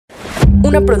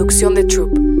una producción de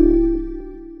Troop.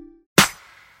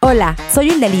 Hola, soy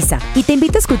Elisa y te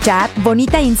invito a escuchar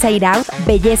Bonita Inside Out,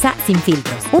 Belleza sin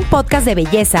filtros. Un podcast de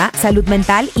belleza, salud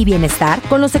mental y bienestar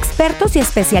con los expertos y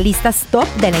especialistas top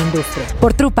de la industria.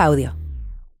 Por Troop Audio.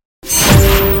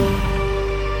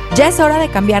 Ya es hora de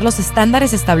cambiar los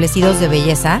estándares establecidos de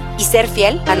belleza y ser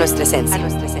fiel a nuestra esencia.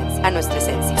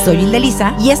 Soy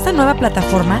Elisa y esta nueva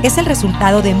plataforma es el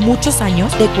resultado de muchos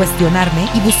años de cuestionarme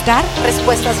y buscar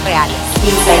respuestas reales.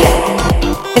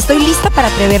 Estoy lista para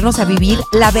atrevernos a vivir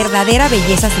la verdadera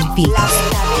belleza sin filtros.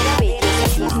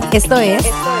 Esto es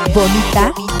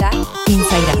Bonita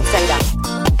Inside Out.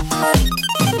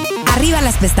 Arriba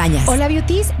las pestañas. Hola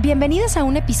beauties, bienvenidos a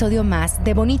un episodio más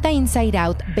de Bonita Inside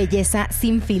Out, Belleza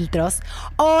sin filtros.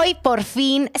 Hoy por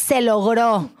fin se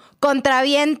logró. Contra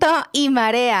viento y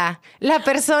marea, la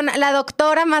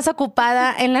doctora más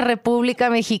ocupada en la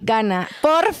República Mexicana.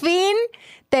 Por fin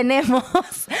tenemos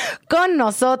con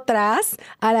nosotras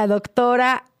a la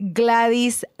doctora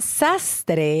Gladys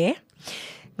Sastre.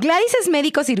 Gladys es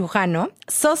médico cirujano,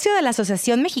 socio de la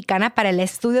Asociación Mexicana para el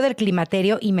Estudio del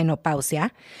Climaterio y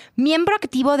Menopausia, miembro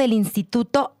activo del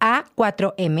Instituto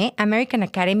A4M, American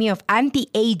Academy of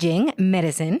Anti-Aging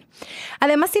Medicine.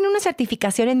 Además tiene una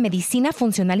certificación en Medicina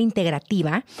Funcional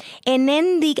Integrativa, en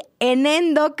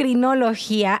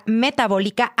endocrinología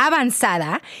metabólica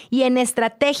avanzada y en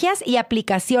estrategias y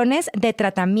aplicaciones de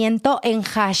tratamiento en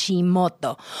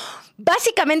Hashimoto.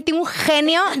 Básicamente un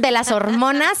genio de las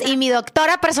hormonas y mi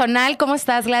doctora personal. ¿Cómo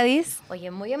estás, Gladys? Oye,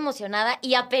 muy emocionada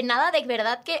y apenada, de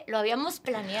verdad que lo habíamos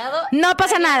planeado. No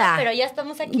pasa nada. Pero ya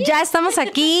estamos aquí. Ya estamos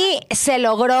aquí, se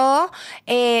logró.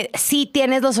 Sí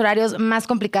tienes los horarios más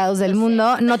complicados del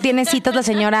mundo. No tiene citas la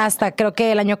señora hasta creo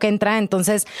que el año que entra,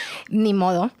 entonces ni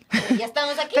modo. Pero ya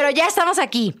estamos aquí. Pero ya estamos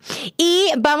aquí. Y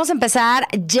vamos a empezar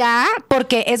ya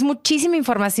porque es muchísima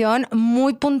información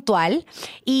muy puntual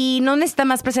y no necesita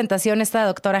más presentación esta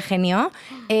doctora genio.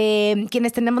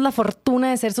 Quienes tenemos la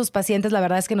fortuna de ser sus pacientes, la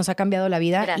verdad es que nos ha cambiado la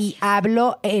vida. Gracias. Y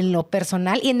hablo en lo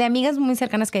personal y de amigas muy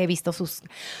cercanas que he visto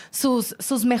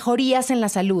sus mejorías en la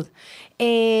salud.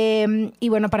 Y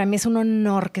bueno, para mí es un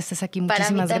honor que estés aquí. Muchísimas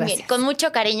Para mí también, gracias. con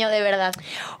mucho cariño, de verdad.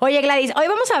 Oye, Gladys, hoy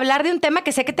vamos a hablar de un tema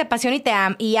que sé que te apasiona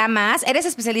y amas. Eres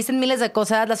especialista en miles de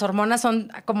cosas. Las hormonas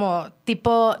son como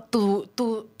tipo tu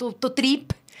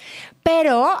trip.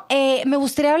 Pero me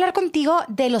gustaría hablar contigo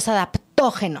de los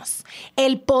adaptógenos.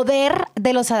 El poder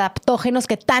de los adaptógenos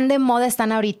que tan de moda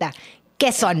están ahorita.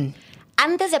 ¿Qué son?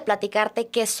 Antes de platicarte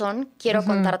qué son, quiero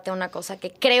contarte una cosa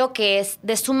que creo que es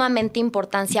de sumamente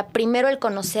importancia. Primero, el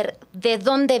conocer de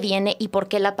dónde viene y por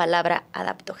qué la palabra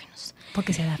adaptógenos.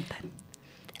 Porque se adaptan.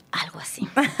 Algo así.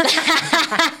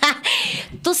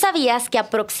 ¿Tú sabías que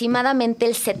aproximadamente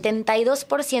el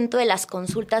 72% de las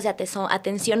consultas de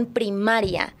atención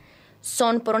primaria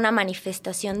son por una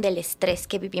manifestación del estrés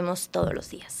que vivimos todos los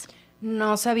días?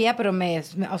 No sabía, pero me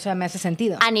hace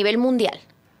sentido. A nivel mundial.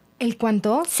 ¿El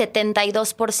cuánto?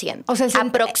 72%. O sea,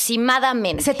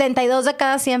 aproximadamente. 72 de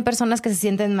cada 100 personas que se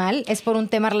sienten mal es por un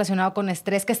tema relacionado con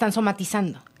estrés que están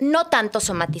somatizando. No tanto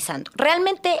somatizando.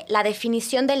 Realmente la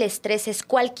definición del estrés es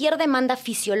cualquier demanda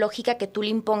fisiológica que tú le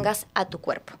impongas a tu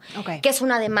cuerpo. Okay. ¿Qué es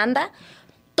una demanda?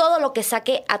 Todo lo que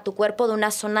saque a tu cuerpo de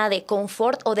una zona de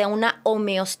confort o de una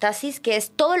homeostasis, que es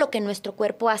todo lo que nuestro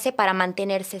cuerpo hace para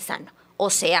mantenerse sano. O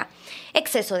sea,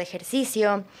 exceso de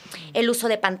ejercicio, el uso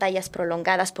de pantallas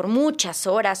prolongadas por muchas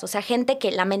horas. O sea, gente que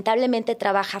lamentablemente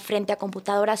trabaja frente a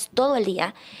computadoras todo el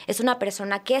día es una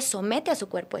persona que somete a su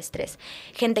cuerpo a estrés.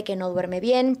 Gente que no duerme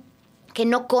bien, que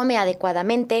no come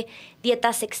adecuadamente,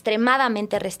 dietas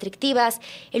extremadamente restrictivas,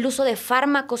 el uso de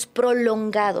fármacos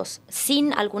prolongados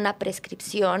sin alguna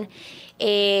prescripción,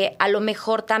 a lo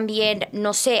mejor también,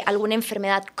 no sé, alguna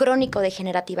enfermedad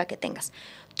crónico-degenerativa que tengas.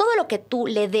 Todo lo que tú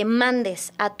le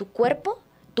demandes a tu cuerpo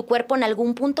en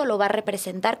algún punto lo va a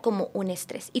representar como un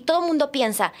estrés. Y todo el mundo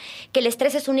piensa que el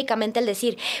estrés es únicamente el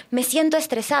decir, me siento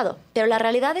estresado, pero la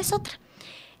realidad es otra.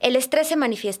 El estrés se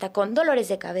manifiesta con dolores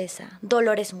de cabeza,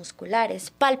 dolores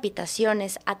musculares,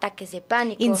 palpitaciones, ataques de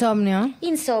pánico. Insomnio.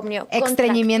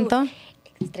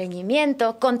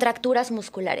 Estreñimiento, contracturas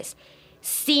musculares.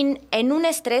 En un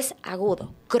estrés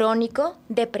agudo, crónico,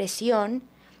 depresión,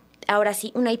 ahora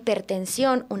sí, una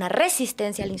hipertensión, una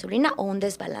resistencia a la insulina o un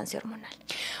desbalance hormonal.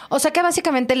 O sea que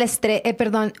básicamente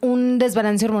un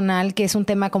desbalance hormonal, que es un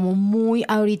tema como muy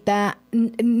ahorita,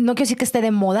 no quiero decir que esté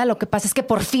de moda, lo que pasa es que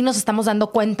por fin nos estamos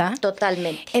dando cuenta.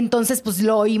 Totalmente. Entonces, pues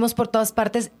lo oímos por todas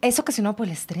partes. ¿Es ocasionado por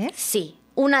el estrés? Sí.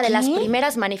 Una de las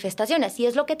primeras manifestaciones, y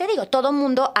es lo que te digo, todo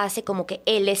mundo hace como que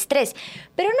el estrés,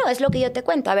 pero no, es lo que yo te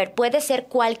cuento. A ver, puede ser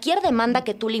cualquier demanda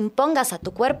que tú le impongas a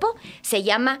tu cuerpo, se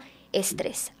llama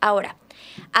estrés. Ahora,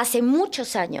 Hace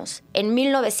muchos años, en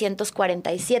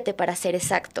 1947 para ser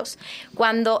exactos,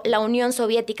 cuando la Unión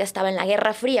Soviética estaba en la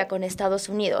Guerra Fría con Estados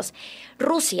Unidos,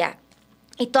 Rusia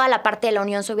y toda la parte de la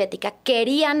Unión Soviética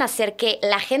querían hacer que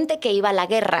la gente que iba a la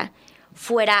guerra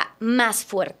fuera más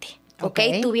fuerte.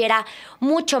 ¿Okay? Tuviera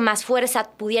mucho más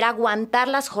fuerza, pudiera aguantar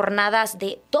las jornadas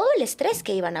de todo el estrés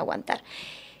que iban a aguantar.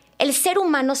 El ser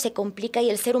humano se complica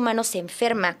y el ser humano se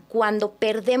enferma cuando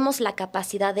perdemos la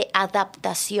capacidad de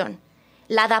adaptación.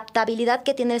 La adaptabilidad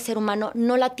que tiene el ser humano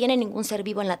no la tiene ningún ser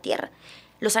vivo en la Tierra.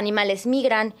 Los animales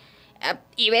migran,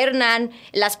 hibernan,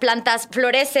 las plantas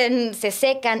florecen, se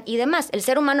secan y demás. El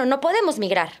ser humano no podemos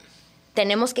migrar.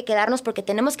 Tenemos que quedarnos porque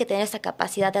tenemos que tener esa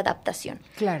capacidad de adaptación.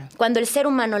 Claro. Cuando el ser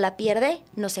humano la pierde,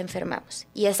 nos enfermamos.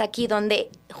 Y es aquí donde,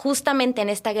 justamente en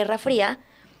esta Guerra Fría,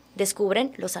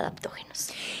 descubren los adaptógenos.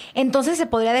 Entonces, ¿se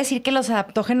podría decir que los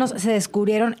adaptógenos se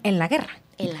descubrieron en la guerra?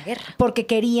 En la guerra. Porque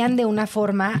querían de una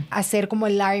forma hacer como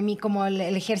el army, como el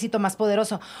ejército más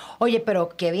poderoso. Oye, pero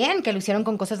qué bien que lo hicieron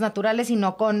con cosas naturales y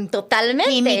no con totalmente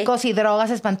químicos y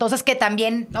drogas espantosas que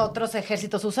también otros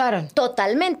ejércitos usaron.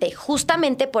 Totalmente.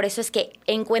 Justamente por eso es que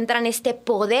encuentran este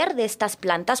poder de estas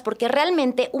plantas, porque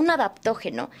realmente un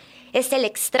adaptógeno es el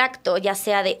extracto, ya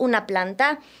sea de una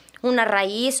planta, una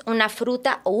raíz, una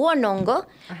fruta o un hongo,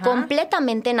 ajá,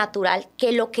 completamente natural,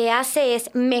 que lo que hace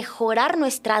es mejorar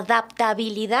nuestra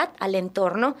adaptabilidad al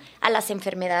entorno, a las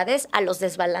enfermedades, a los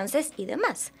desbalances y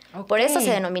demás. Okay. Por eso se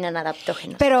denominan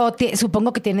adaptógenos. Pero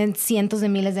supongo que tienen cientos de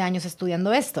miles de años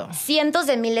estudiando esto. Cientos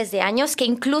de miles de años, que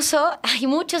incluso hay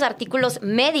muchos artículos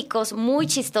médicos muy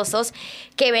chistosos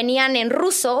que venían en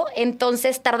ruso,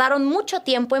 entonces tardaron mucho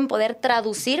tiempo en poder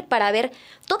traducir para ver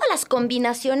todas las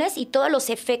combinaciones y todos los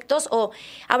efectos, o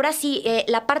ahora sí,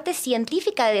 la parte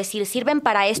científica de decir, sirven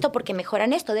para esto porque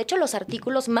mejoran esto. De hecho, los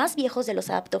artículos más viejos de los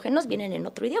adaptógenos vienen en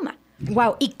otro idioma.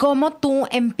 Wow, ¿y cómo tú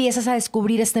empiezas a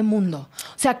descubrir este mundo?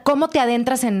 O sea, ¿cómo te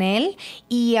adentras en él?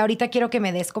 Y ahorita quiero que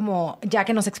me des como, ya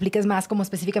que nos expliques más como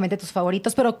específicamente tus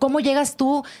favoritos, pero ¿cómo llegas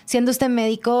tú siendo este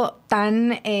médico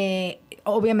tan,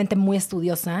 obviamente muy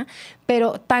estudiosa,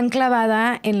 pero tan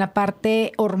clavada en la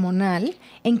parte hormonal?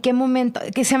 ¿En qué momento?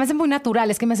 Que se me hace muy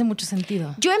natural, es que me hace mucho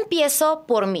sentido. Yo empiezo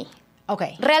por mí.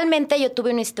 Okay. Realmente yo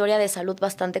tuve una historia de salud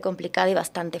bastante complicada y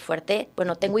bastante fuerte.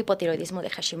 Bueno, tengo hipotiroidismo de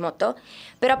Hashimoto,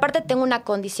 pero aparte tengo una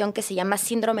condición que se llama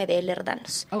síndrome de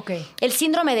Ehlers-Danlos. Okay. El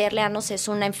síndrome de Ehlers-Danlos es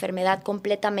una enfermedad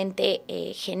completamente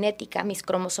genética. Mis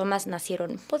cromosomas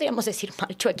nacieron, podríamos decir,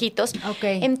 mal chuequitos.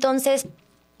 Okay. Entonces,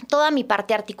 toda mi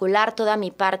parte articular, toda mi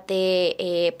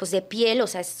parte pues de piel, o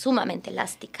sea, es sumamente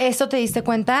elástica. ¿Esto te diste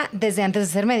cuenta desde antes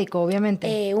de ser médico,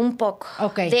 obviamente? Un poco.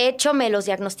 Okay. De hecho, me los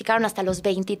diagnosticaron hasta los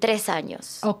 23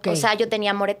 años. Okay. O sea, yo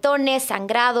tenía moretones,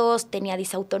 sangrados, tenía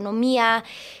disautonomía,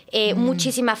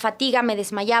 muchísima fatiga, me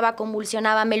desmayaba,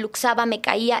 convulsionaba, me luxaba, me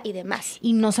caía y demás.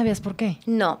 ¿Y no sabías por qué?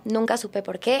 No, nunca supe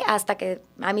por qué, hasta que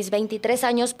a mis 23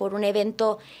 años, por un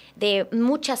evento de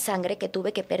mucha sangre que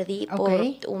tuve, que perdí por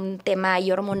un tema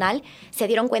hormonal, se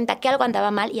dieron cuenta que algo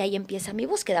andaba mal y ahí empieza mi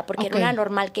búsqueda, porque no era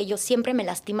normal que yo siempre me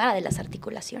lastimara de las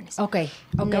articulaciones. Ok.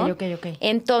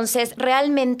 Entonces,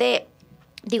 realmente,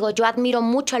 digo, yo admiro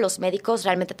mucho a los médicos,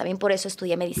 realmente también por eso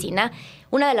estudié medicina.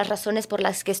 Una de las razones por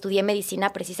las que estudié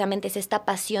medicina precisamente es esta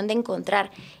pasión de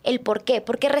encontrar el por qué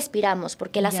respiramos,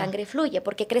 por qué la sangre fluye,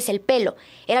 por qué crece el pelo.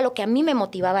 Era lo que a mí me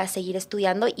motivaba a seguir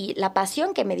estudiando y la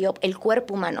pasión que me dio el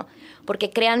cuerpo humano, porque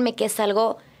créanme que es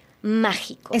algo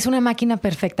mágico. Es una máquina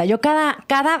perfecta. Yo cada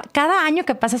año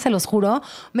que pasa, se los juro,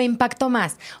 me impacto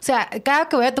más. O sea, cada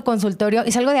que voy a tu consultorio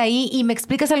y salgo de ahí y me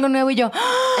explicas algo nuevo y yo,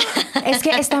 ¡ah! Es que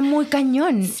está muy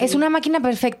cañón. Sí. Es una máquina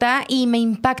perfecta y me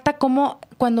impacta cómo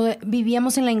cuando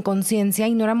vivíamos en la inconsciencia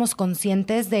y no éramos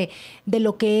conscientes de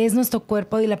lo que es nuestro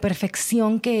cuerpo y la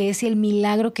perfección que es y el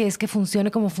milagro que es que funcione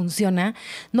como funciona.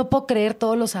 No puedo creer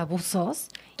todos los abusos.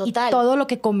 Total. Y todo lo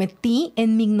que cometí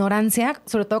en mi ignorancia,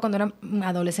 sobre todo cuando era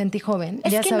adolescente y joven.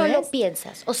 Es ¿ya que sabes? No lo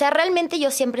piensas. O sea, realmente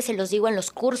yo siempre se los digo en los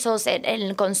cursos,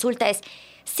 en consulta,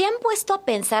 ¿se han puesto a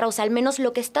pensar, o sea, al menos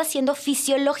lo que está haciendo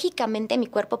fisiológicamente mi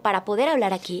cuerpo para poder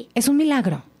hablar aquí? Es un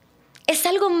milagro. Es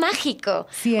algo mágico.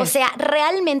 Sí es. O sea,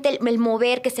 realmente el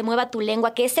mover, que se mueva tu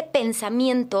lengua, que ese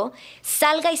pensamiento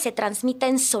salga y se transmita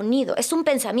en sonido. Es un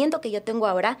pensamiento que yo tengo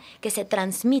ahora que se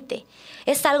transmite.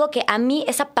 Es algo que a mí,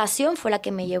 esa pasión fue la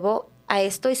que me llevó a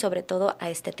esto y sobre todo a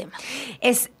este tema.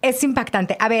 Es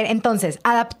impactante. A ver, entonces,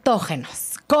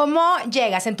 adaptógenos. ¿Cómo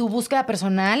llegas en tu búsqueda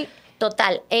personal?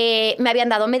 Total, me habían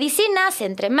dado medicinas,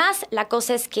 entre más. La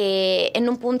cosa es que en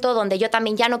un punto donde yo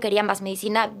también ya no quería más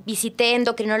medicina, visité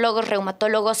endocrinólogos,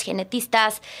 reumatólogos,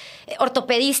 genetistas,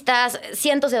 ortopedistas,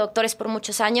 cientos de doctores por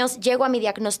muchos años. Llego a mi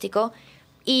diagnóstico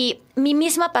y mi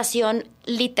misma pasión,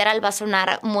 literal, va a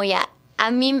sonar muy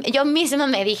yo misma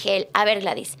me dije, a ver,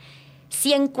 Gladys,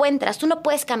 si encuentras, tú no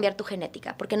puedes cambiar tu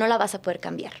genética, porque no la vas a poder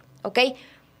cambiar, ¿ok?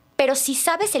 Pero si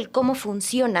sabes el cómo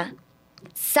funciona,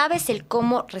 sabes el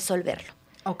cómo resolverlo,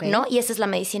 ¿no? Y esa es la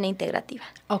medicina integrativa.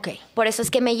 Por eso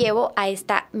es que me llevo a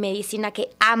esta medicina que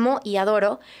amo y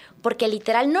adoro, porque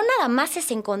literal no nada más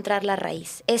es encontrar la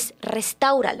raíz, es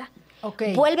restáurala.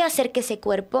 Vuelve a hacer que ese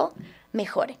cuerpo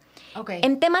mejore.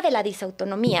 En tema de la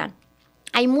disautonomía,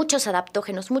 hay muchos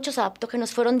adaptógenos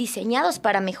fueron diseñados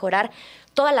para mejorar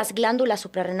todas las glándulas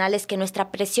suprarrenales, que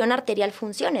nuestra presión arterial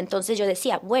funcione. Entonces yo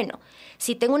decía, bueno,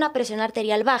 si tengo una presión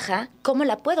arterial baja, ¿cómo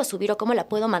la puedo subir o cómo la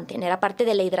puedo mantener? Aparte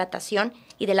de la hidratación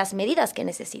y de las medidas que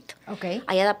necesito.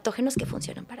 Hay adaptógenos que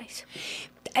funcionan para eso.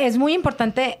 Es muy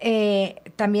importante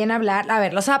también hablar, a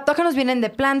ver, los adaptógenos vienen de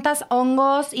plantas,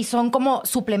 hongos y son como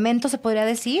suplementos, ¿se podría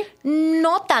decir?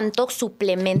 No tanto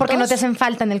suplementos. Porque no te hacen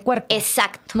falta en el cuerpo.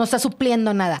 Exacto. No está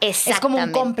supliendo nada. Es como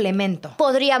un complemento.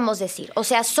 Podríamos decir, o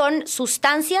sea, son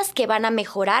sustancias que van a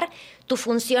mejorar tu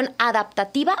función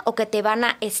adaptativa o que te van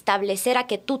a establecer a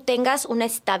que tú tengas una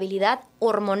estabilidad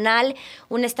hormonal,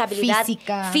 una estabilidad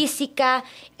física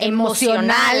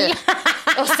emocional.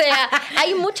 O sea,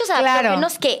 hay muchos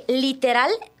adaptógenos que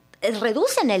literal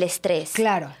reducen el estrés.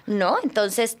 ¿No?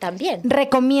 Entonces, también.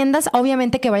 ¿Recomiendas,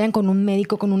 obviamente, que vayan con un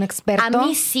médico, con un experto? A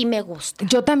mí sí me gusta.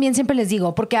 Yo también siempre les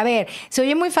digo, porque, a ver, se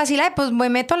oye muy fácil, pues me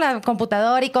meto a la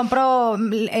computadora y compro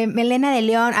melena de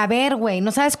león. A ver, güey,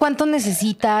 no sabes cuánto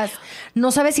necesitas,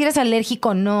 no sabes si eres alérgico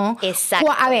o no.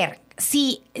 Exacto. A ver,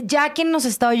 si ya quien nos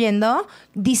está oyendo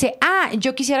dice,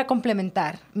 yo quisiera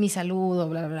complementar mi salud o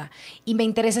bla, bla, bla, y me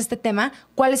interesa este tema,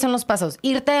 ¿cuáles son los pasos?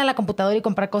 ¿Irte a la computadora y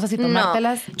comprar cosas y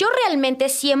tomártelas? No, yo realmente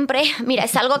siempre, mira,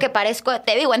 es algo que parezco,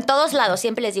 te digo, en todos lados,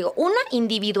 siempre les digo, una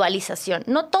individualización.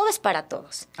 No todo es para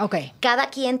todos. Cada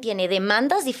quien tiene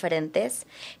demandas diferentes,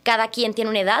 cada quien tiene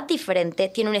una edad diferente,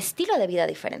 tiene un estilo de vida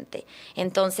diferente.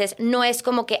 Entonces, no es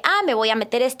como que, me voy a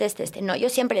meter este. No, yo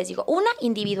siempre les digo, una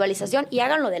individualización y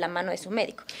háganlo de la mano de su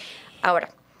médico. Ahora,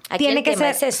 aquí el tema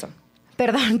es eso.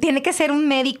 Perdón, tiene que ser un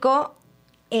médico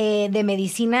de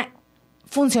medicina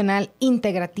funcional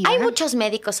integrativa. Hay muchos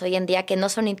médicos hoy en día que no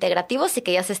son integrativos y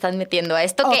que ya se están metiendo a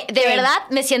esto, que de verdad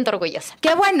me siento orgullosa.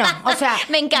 ¡Qué bueno! O sea,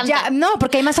 me encanta.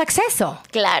 Porque hay más acceso.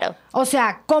 Claro. O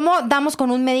sea, ¿cómo damos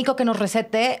con un médico que nos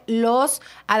recete los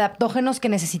adaptógenos que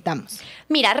necesitamos?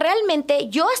 Mira, realmente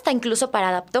yo hasta incluso para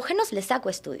adaptógenos les saco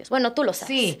estudios. Bueno, tú lo sabes.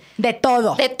 Sí, de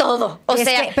todo. De todo.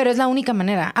 Pero es la única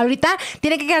manera. Ahorita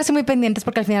tiene que quedarse muy pendientes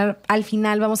porque al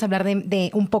final vamos a hablar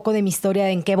de un poco de mi historia,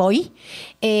 de en qué voy.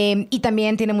 Y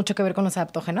también tiene mucho que ver con los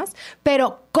adaptógenos.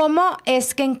 Pero, ¿cómo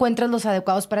es que encuentras los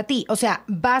adecuados para ti? O sea,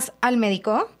 vas al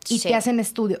médico y te hacen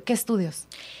estudio. ¿Qué estudios?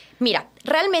 Mira,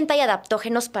 realmente hay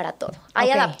adaptógenos para todo. Hay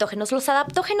adaptógenos. Los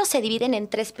adaptógenos se dividen en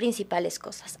 3 principales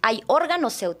cosas. Hay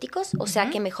organocéuticos, o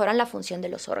sea, que mejoran la función de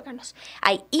los órganos.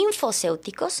 Hay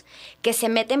infocéuticos, que se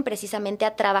meten precisamente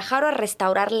a trabajar o a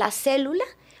restaurar la célula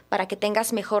para que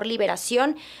tengas mejor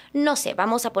liberación. No sé,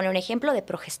 vamos a poner un ejemplo de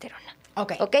progesterona.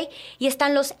 ¿Ok? Y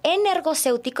están los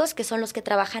energocéuticos, que son los que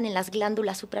trabajan en las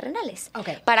glándulas suprarrenales.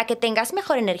 Para que tengas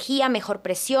mejor energía, mejor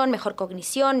presión, mejor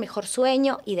cognición, mejor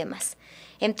sueño y demás.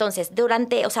 Entonces,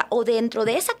 dentro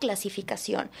de esa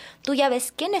clasificación, tú ya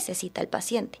ves qué necesita el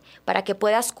paciente para que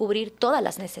puedas cubrir todas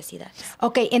las necesidades.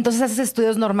 Entonces haces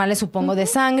estudios normales, supongo, de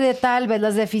sangre, ves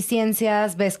las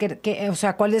deficiencias, ves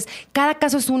cuál es. Cada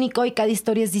caso es único y cada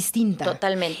historia es distinta.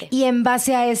 Totalmente. Y en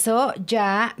base a eso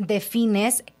ya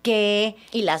defines qué.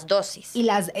 Y las dosis. Y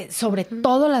sobre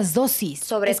todo las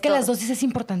dosis. Que las dosis es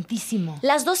importantísimo.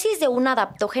 Las dosis de un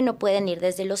adaptógeno pueden ir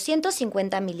desde los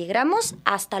 150 miligramos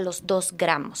hasta los 2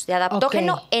 gramos de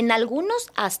adaptógeno, en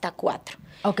algunos hasta 4.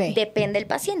 Depende del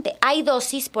paciente. Hay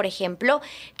dosis, por ejemplo,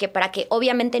 que para que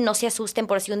obviamente no se asusten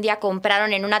por si un día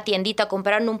compraron en una tiendita,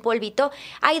 compraron un polvito,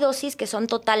 hay dosis que son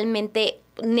totalmente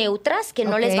neutras, que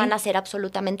no les van a hacer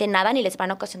absolutamente nada ni les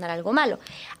van a ocasionar algo malo.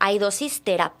 Hay dosis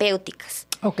terapéuticas.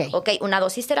 Una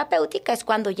dosis terapéutica es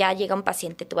cuando ya llega un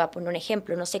paciente, te voy a poner un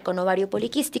ejemplo, no sé, con ovario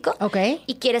poliquístico,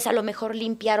 y quieres a lo mejor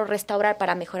limpiar o restaurar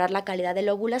para mejorar la calidad de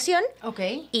la ovulación,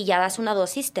 y ya das una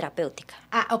dosis terapéutica.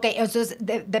 Entonces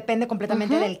depende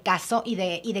completamente del caso y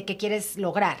de qué quieres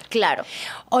lograr. Claro.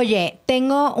 Oye,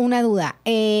 tengo una duda.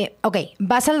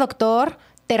 Vas al doctor,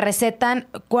 te recetan,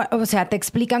 te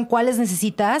explican cuáles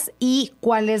necesitas y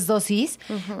cuáles dosis.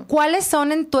 ¿Cuáles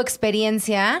son en tu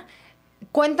experiencia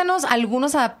Cuéntanos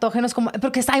algunos adaptógenos,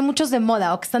 porque hay muchos de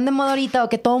moda, o que están de moda ahorita, o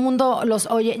que todo el mundo los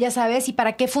oye, ya sabes, y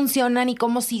para qué funcionan y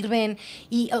cómo sirven,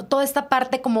 y toda esta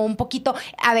parte como un poquito...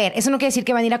 A ver, eso no quiere decir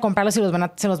que van a ir a comprarlos y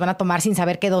se los van a tomar sin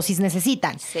saber qué dosis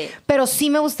necesitan. Sí. Pero sí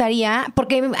me gustaría,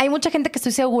 porque hay mucha gente que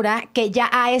estoy segura que ya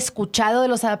ha escuchado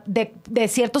de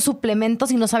ciertos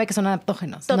suplementos y no sabe que son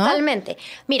adaptógenos, ¿no? Totalmente.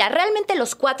 Mira, realmente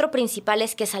los 4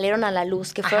 principales que salieron a la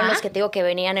luz, que fueron los que te digo que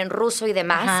venían en ruso y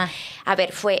demás, a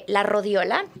ver, fue la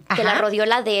rodiola, que la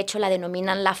rodiola de hecho la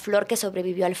denominan la flor que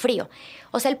sobrevivió al frío.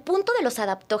 O sea, el punto de los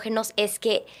adaptógenos es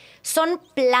que son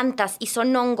plantas y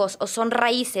son hongos o son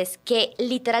raíces que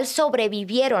literal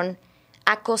sobrevivieron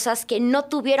a cosas que no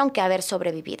tuvieron que haber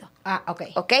sobrevivido. Ok.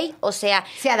 ¿Ok? O sea...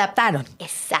 se adaptaron.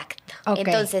 Exacto. Okay.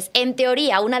 Entonces, en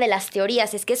teoría, una de las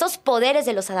teorías es que esos poderes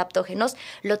de los adaptógenos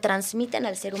lo transmiten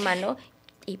al ser humano.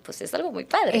 Y pues es algo muy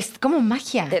padre. Es como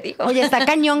magia. Te digo. Oye, está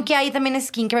cañón que hay también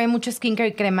skincare, hay mucho skincare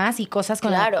y cremas y cosas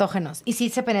con adaptógenos. ¿Y sí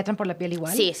se penetran por la piel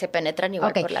igual? Sí, se penetran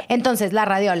igual por la piel. Entonces, la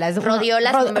radiola es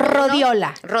rodiola.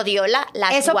 Rodiola, la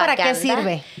 ¿eso ashwagandha. para qué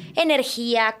sirve?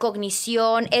 Energía,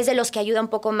 cognición, es de los que ayuda un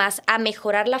poco más a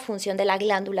mejorar la función de la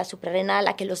glándula suprarrenal,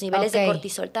 a que los niveles de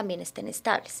cortisol también estén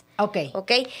estables.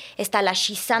 Ok. Está la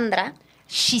Shisandra.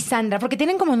 Shisandra, porque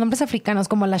tienen como nombres africanos,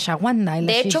 como la ashwagandha.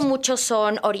 De hecho, muchos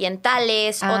son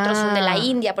orientales, otros son de la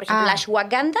India. Por ejemplo, la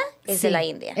ashwagandha es de la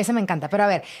India. Esa me encanta. Pero a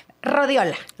ver,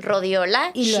 rodiola.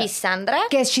 Rodiola, Shisandra.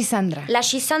 ¿Qué es Shisandra? La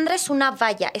Shisandra es una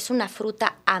baya, es una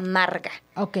fruta amarga.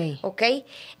 Ok.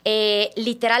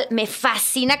 Literal, me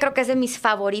fascina, creo que es de mis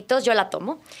favoritos. Yo la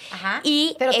tomo.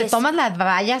 Pero te tomas la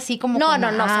baya así como... No,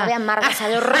 sabe amarga,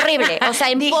 sabe horrible. O sea,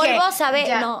 en polvo sabe...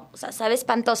 Ya. No, o sea, sabe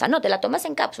espantosa. No, te la tomas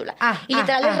en cápsula. Y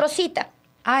literal es rosita.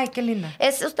 Ay, qué linda.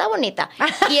 Está bonita.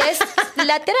 Y es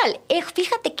lateral.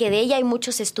 También que de ella hay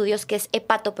muchos estudios que es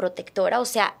hepatoprotectora, o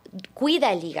sea,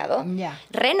 cuida el hígado.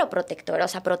 Renoprotectora, o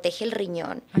sea, protege el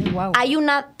riñón. Ay,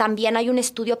 wow. También hay un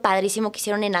estudio padrísimo que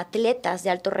hicieron en atletas de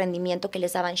alto rendimiento que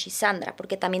les daban Shisandra,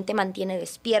 porque también te mantiene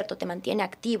despierto, te mantiene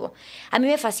activo. A mí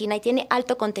me fascina y tiene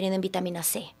alto contenido en vitamina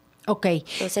C. Ok.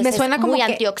 Entonces me suena es como muy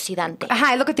antioxidante.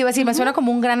 Es lo que te iba a decir. Me suena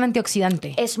como un gran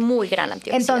antioxidante. Es muy gran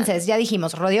antioxidante. Entonces, ya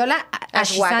dijimos, rodiola,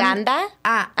 ashwagandha.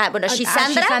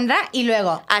 Shisandra y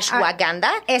luego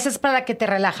ashwagandha. Esa es para la que te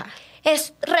relaja.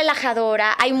 Es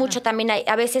relajadora, hay mucho también,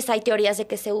 a veces hay teorías de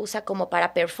que se usa como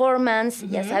para performance,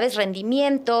 ya sabes,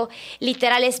 rendimiento.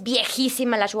 Literal es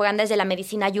viejísima la ashwagandha, es de la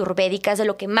medicina ayurvédica, es de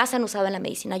lo que más han usado en la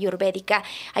medicina ayurvédica.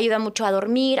 Ayuda mucho a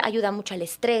dormir, ayuda mucho al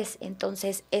estrés,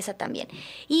 entonces esa también.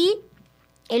 Y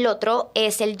el otro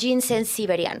es el ginseng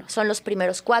siberiano. Son los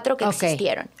primeros 4 que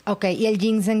existieron. Ok, ¿y el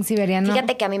ginseng siberiano?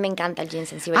 Fíjate que a mí me encanta el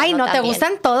ginseng siberiano. Ay, no, también. ¿te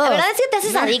gustan todos? La verdad es que te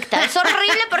haces adicta. Es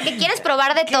horrible porque quieres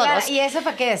probar de todos. ¿Y eso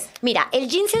para qué es? Mira, el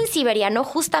ginseng siberiano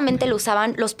justamente lo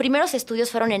usaban, los primeros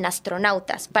estudios fueron en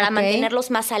astronautas, para mantenerlos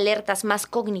más alertas, más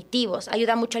cognitivos.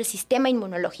 Ayuda mucho al sistema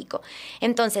inmunológico.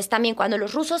 Entonces, también cuando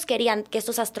los rusos querían que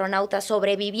estos astronautas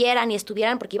sobrevivieran y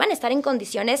estuvieran, porque iban a estar en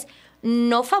condiciones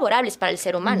no favorables para el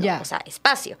ser humano, o sea,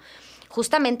 espacio.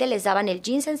 Justamente les daban el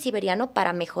ginseng siberiano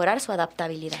para mejorar su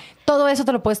adaptabilidad. Todo eso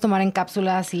te lo puedes tomar en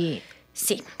cápsulas y...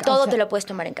 Sí, todo te lo puedes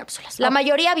tomar en cápsulas. La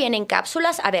mayoría viene en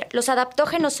cápsulas. A ver, los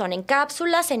adaptógenos son en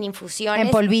cápsulas, en infusiones.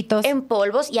 En polvitos. En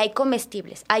polvos y hay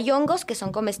comestibles. Hay hongos que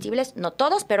son comestibles, no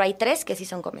todos, pero hay 3 que sí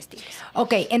son comestibles.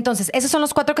 Ok, entonces, esos son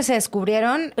los 4 que se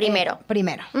descubrieron. Primero.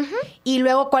 Y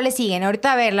luego, ¿cuáles siguen?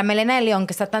 Ahorita, a ver, la melena de león,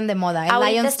 que está tan de moda. El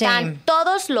Ahorita Lion's están Mane.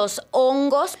 todos los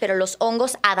hongos, pero los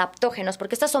hongos adaptógenos,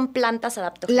 porque estas son plantas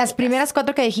adaptógenas. Las primeras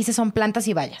 4 que dijiste son plantas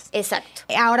y bayas. Exacto.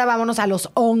 Ahora vámonos a los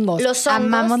hongos. Los hongos.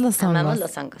 Amamos los hongos. Amamos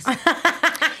los hongos.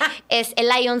 Es el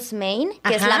Lion's Mane,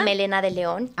 que es la melena de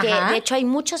león, que de hecho hay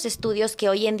muchos estudios que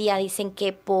hoy en día dicen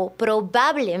que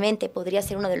probablemente podría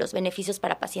ser uno de los beneficios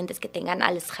para pacientes que tengan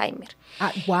Alzheimer.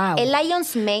 Wow. El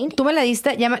Lion's Mane... Tú me la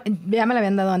diste, ya me la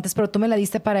habían dado antes, pero tú me la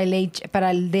diste para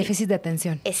el déficit de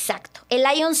atención. Exacto. El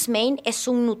Lion's Mane es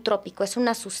un nutrópico, es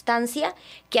una sustancia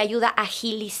que ayuda a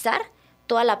agilizar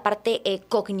toda la parte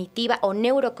cognitiva o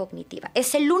neurocognitiva.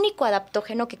 Es el único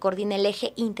adaptógeno que coordina el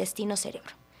eje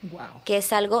intestino-cerebro. Wow. Que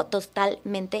es algo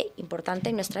totalmente importante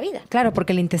en nuestra vida. Claro,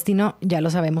 porque el intestino, ya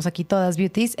lo sabemos aquí todas,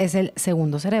 beauties, es el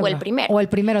segundo cerebro. O el primero. O el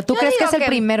primero. ¿Tú crees que es el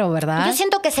primero, verdad? Yo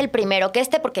siento que es el primero, que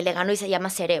porque le ganó y se llama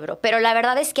cerebro. Pero la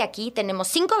verdad es que aquí tenemos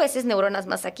 5 veces neuronas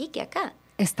más aquí que acá.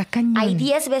 Está cañón. Hay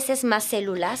 10 veces más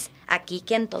células aquí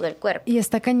que en todo el cuerpo. Y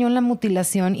está cañón la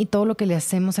mutilación y todo lo que le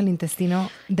hacemos al intestino,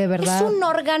 de verdad. Es un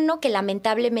órgano que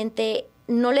lamentablemente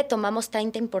no le tomamos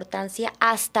tanta importancia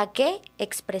hasta que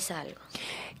expresa algo.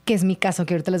 Que es mi caso,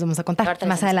 que ahorita les vamos a contar Ahorita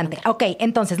más les vamos a adelante. contar. Ok,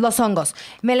 entonces, los hongos.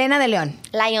 Melena de león.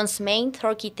 Lion's Mane,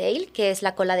 Turkey Tail, que es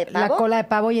la cola de pavo. La cola de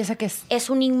pavo, ¿y esa qué es?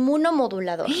 Es un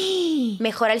inmunomodulador.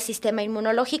 Mejora el sistema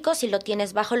inmunológico. Si lo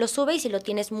tienes bajo, lo sube. Y si lo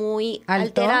tienes muy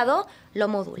 ¿Alto? alterado, lo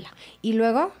modula. ¿Y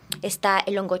luego? Está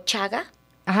el hongo chaga.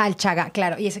 Ajá, el chaga,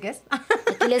 claro. ¿Y ese qué es?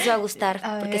 Aquí les va a gustar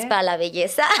A porque ver. es para la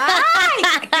belleza.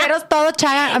 ¡Ay! Quiero todo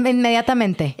chaga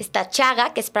inmediatamente. Está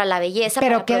chaga, que es para la belleza.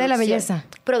 ¿Pero para qué de la producción- belleza?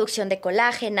 Producción de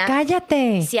colágena.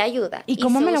 ¡Cállate! Sí ayuda. ¿Y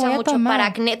cómo se me la usa voy a mucho tomar? para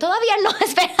acné. Todavía no,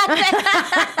 espérate.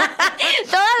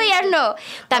 Todavía no.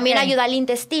 También Ok. ayuda al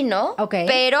intestino, Ok.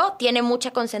 pero tiene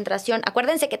mucha concentración.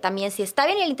 Acuérdense que también si está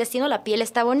bien el intestino, la piel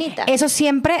está bonita. Eso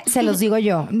siempre se los digo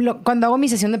yo. Cuando hago mi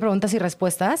sesión de preguntas y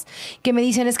respuestas, que me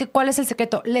dicen, es que ¿cuál es el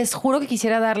secreto? Les juro que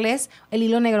quisiera darles el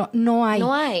hilo negro. No hay.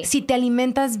 No hay. Si te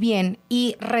alimentas bien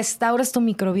y restauras tu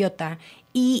microbiota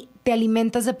y te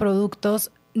alimentas de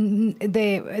productos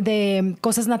de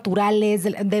cosas naturales,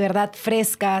 de verdad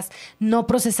frescas, no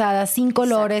procesadas, sin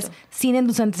colores, Exacto. sin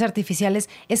endulzantes artificiales,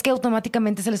 es que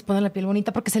automáticamente se les pone la piel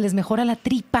bonita porque se les mejora la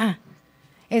tripa.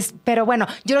 Pero bueno,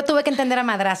 yo lo tuve que entender a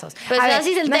madrazos. Pues A ver,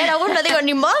 así se entera uno, digo,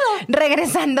 ni modo.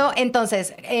 regresando,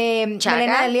 entonces,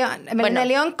 Chaga. melena Bueno. de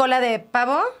león, cola de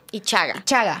pavo, Y chaga.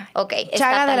 chaga. Ok.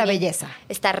 Chaga de la también- belleza.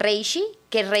 Está reishi,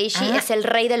 que reishi Ah. es el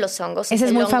rey de los hongos. Ese es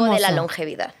el muy hongo de la famoso.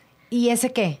 longevidad. ¿Y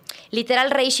ese qué?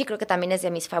 Literal, reishi creo que también es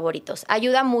de mis favoritos.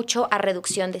 Ayuda mucho a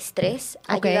reducción de estrés,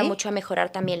 Ok. ayuda mucho a mejorar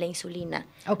también la insulina.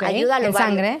 Ok. Ayuda al ¿En ovario-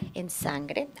 sangre? En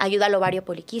sangre. Ayuda al ovario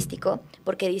poliquístico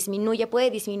porque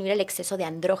puede disminuir el exceso de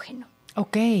andrógeno.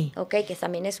 Ok. Ok, que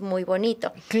también es muy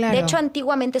bonito. Claro. De hecho,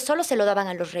 antiguamente solo se lo daban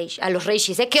a los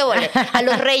reishis, ¿eh? ¿Qué ole? A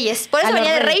los reyes. Por eso A los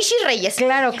venía de reyes. reyes.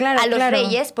 Claro, claro, A los claro.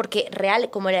 reyes, porque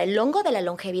como era el hongo de la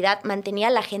longevidad, mantenía a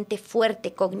la gente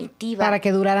fuerte, cognitiva. Para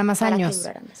que durara más Para que años.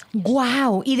 durara más años.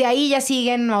 ¡Guau! Y de ahí ya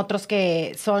siguen otros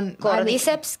que son...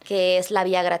 Cordyceps, que es la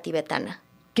Viagra tibetana.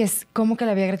 Que es como que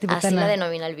la Viagra Así tibetana. la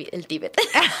denomina el Tíbet.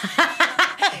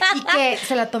 Y que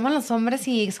se la toman los hombres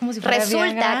y es como si fuera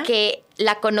Resulta Viagra. que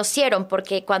la conocieron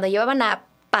porque cuando llevaban a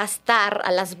pastar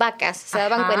a las vacas, se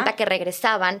daban Ajá. cuenta que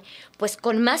regresaban pues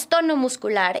con más tono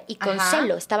muscular y con Ajá.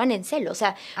 celo, estaban en celo. O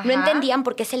sea, no Ajá. entendían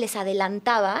por qué se les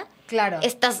adelantaba Claro.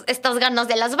 estas ganas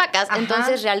de las vacas. Ajá.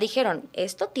 Entonces, real dijeron,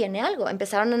 esto tiene algo.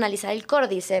 Empezaron a analizar el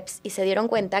Cordyceps y se dieron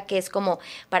cuenta que es como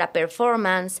para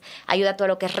performance, ayuda a todo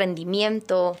lo que es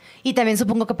rendimiento. Y también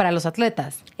supongo que para los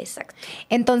atletas. Exacto.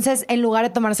 Entonces, en lugar de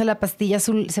tomarse la pastilla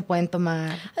azul, se pueden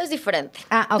tomar... Es diferente.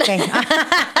 Ah, ok.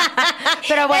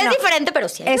 Pero bueno. Es diferente, pero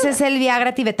sí ayuda. Ese es el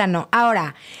Viagra tibetano.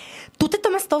 Ahora, ¿tú te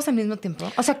tomas todos al mismo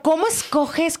tiempo? O sea, ¿cómo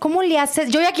escoges? ¿Cómo le haces?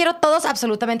 Yo ya quiero todos,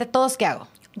 absolutamente todos. ¿Qué hago?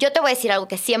 Yo te voy a decir algo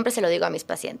que siempre se lo digo a mis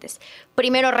pacientes.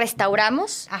 Primero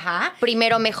restauramos, Ajá.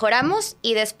 primero mejoramos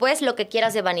y después lo que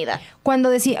quieras de vanidad. Cuando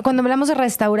hablamos de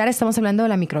restaurar, estamos hablando de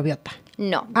la microbiota.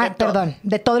 No, de Ah, todo. perdón,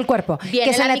 de todo el cuerpo. Viene que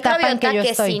es en la la etapa en que microbiota yo que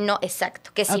estoy. si no,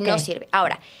 exacto, que si Ok. no sirve.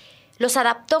 Ahora, los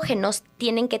adaptógenos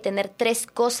tienen que tener 3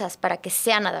 cosas para que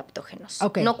sean adaptógenos.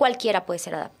 Ok. No cualquiera puede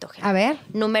ser adaptógeno. A ver.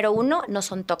 Número 1, no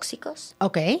son tóxicos.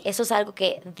 Ok. Eso es algo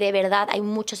que de verdad hay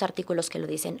muchos artículos que lo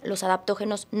dicen. Los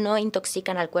adaptógenos no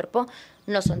intoxican al cuerpo,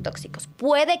 no son tóxicos.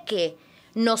 Puede que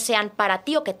no sean para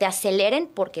ti o que te aceleren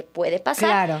porque puede pasar,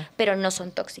 Claro. pero no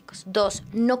son tóxicos. 2,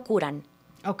 no curan,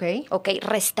 Ok. ¿ok?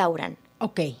 Restauran.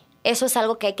 Ok. Eso es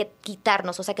algo que hay que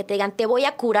quitarnos, o sea, que te digan, te voy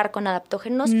a curar con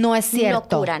adaptógenos. No es cierto.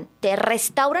 No curan, te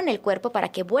restauran el cuerpo para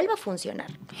que vuelva a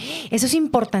funcionar. Eso es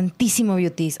importantísimo,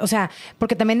 beauties. O sea,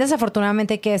 porque también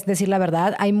desafortunadamente hay que decir la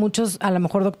verdad. Hay muchos, a lo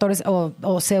mejor, doctores o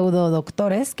pseudo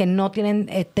doctores que no tienen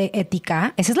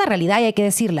ética. Esa es la realidad y hay que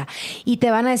decirla. Y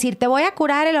te van a decir, te voy a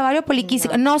curar el ovario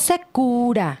poliquístico. No se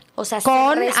cura. O sea, con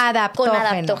con adaptógenos.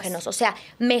 adaptógenos. O sea,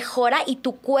 mejora y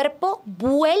tu cuerpo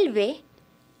vuelve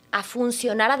a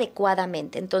funcionar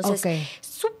adecuadamente. Entonces, Ok.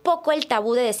 es un poco el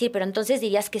tabú de decir, pero entonces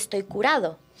dirías que estoy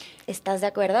curado. ¿Estás de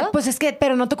acuerdo? Pues es que,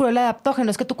 pero no te curó el adaptógeno,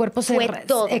 es que tu cuerpo se... Fue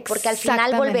todo, porque al final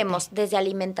Exactamente. volvemos desde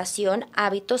alimentación,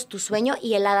 hábitos, tu sueño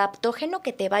y el adaptógeno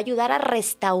que te va a ayudar a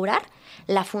restaurar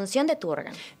la función de tu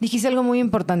órgano. Dijiste algo muy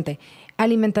importante.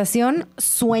 Alimentación,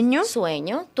 sueño,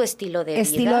 Sueño, tu estilo de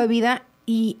estilo vida. de vida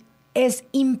y es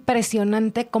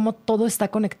impresionante cómo todo está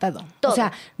conectado. Todo. O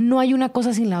sea, no hay una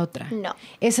cosa sin la otra. No.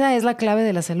 Esa es la clave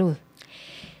de la salud.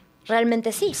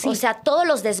 Realmente sí. Sí. O sea, todos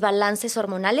los desbalances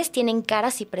hormonales tienen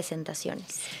caras y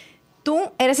presentaciones. Tú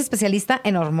eres especialista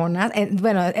en hormonas,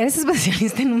 bueno, eres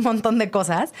especialista en un montón de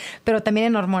cosas, pero también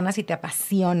en hormonas y te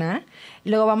apasiona.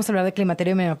 Luego vamos a hablar de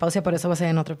climaterio y menopausia, por eso va a ser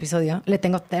en otro episodio. Le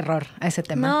tengo terror a ese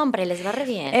tema. No, hombre, les va re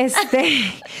bien.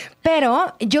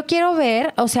 Pero yo quiero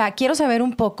ver, o sea, quiero saber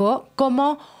un poco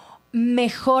cómo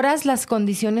mejoras las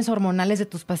condiciones hormonales de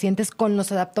tus pacientes con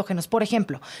los adaptógenos. Por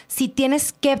ejemplo, si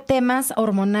tienes qué temas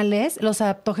hormonales, los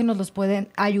adaptógenos los pueden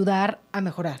ayudar a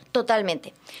mejorar.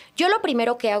 Totalmente. Yo lo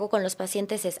primero que hago con los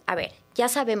pacientes es, a ver, ya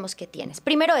sabemos qué tienes.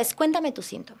 Primero es, cuéntame tus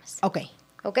síntomas. Ok.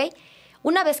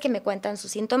 Una vez que me cuentan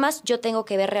sus síntomas, yo tengo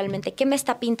que ver realmente qué me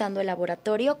está pintando el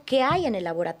laboratorio, qué hay en el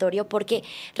laboratorio, porque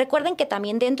recuerden que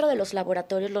también dentro de los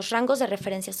laboratorios los rangos de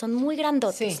referencia son muy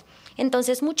grandotes. Sí.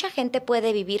 Entonces, mucha gente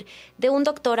puede vivir de un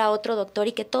doctor a otro doctor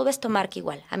y que todo esto marque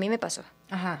igual. A mí me pasó.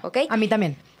 Ajá. ¿Ok? A mí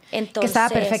también. Entonces, que estaba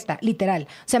perfecta, literal.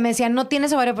 O sea, me decían, no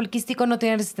tienes ovario poliquístico, no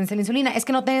tienes resistencia a la insulina. Es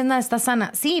que no tienes nada, estás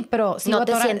sana. Sí, pero... no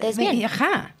te sientes bien.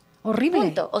 Ajá. Horrible.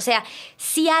 Punto. O sea,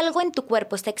 si algo en tu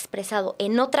cuerpo está expresado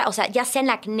en otra, o sea, ya sea en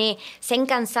acné, sea en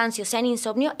cansancio, sea en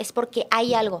insomnio, es porque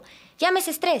hay algo. Llámese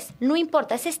estrés, no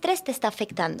importa, ese estrés te está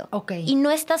afectando. Ok. Y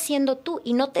no estás siendo tú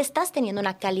y no te estás teniendo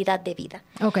una calidad de vida.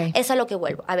 Ok. Es a lo que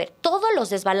vuelvo. A ver, todos los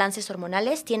desbalances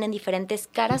hormonales tienen diferentes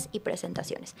caras y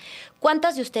presentaciones.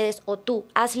 ¿Cuántas de ustedes o tú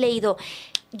has leído,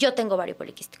 yo tengo ovario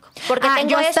poliquístico? Porque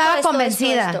tengo yo estaba esto,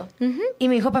 convencida. esto. Uh-huh. Y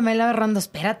me dijo Pamela Berrando,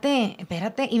 espérate.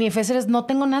 Y mi FSR es, no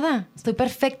tengo nada. Estoy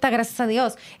perfecta, gracias a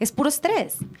Dios. Es puro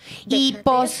estrés. Y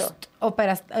post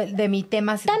de mi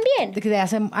tema también de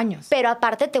hace años. Pero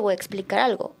aparte te voy a explicar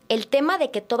algo. El tema de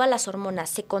que todas las hormonas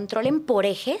se controlen por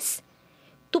ejes,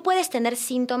 tú puedes tener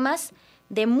síntomas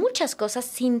de muchas cosas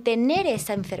sin tener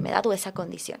esa enfermedad o esa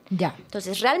condición. Ya.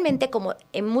 Entonces, realmente, como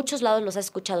en muchos lados los has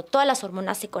escuchado, todas las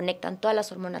hormonas se conectan, todas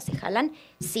las hormonas se jalan,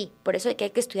 sí. Por eso hay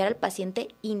que estudiar al paciente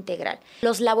integral.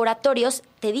 Los laboratorios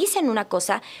te dicen una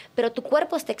cosa, pero tu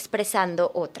cuerpo está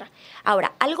expresando otra.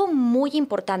 Ahora, algo muy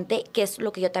importante, que es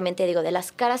lo que yo también te digo, de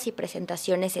las caras y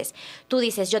presentaciones es, tú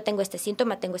dices, yo tengo este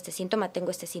síntoma, tengo este síntoma,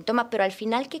 tengo este síntoma, pero al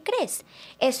final, ¿qué crees?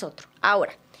 Es otro.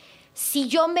 Ahora, si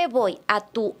yo me voy a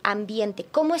tu ambiente,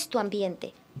 ¿cómo es tu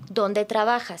ambiente? ¿Dónde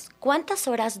trabajas? ¿Cuántas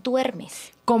horas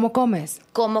duermes? ¿Cómo comes?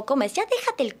 ¿Cómo comes? Ya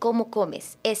déjate el cómo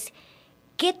comes. Es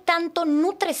qué tanto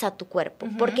nutres a tu cuerpo.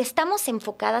 Uh-huh. Porque estamos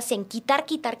enfocadas en quitar.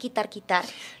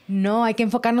 No, hay que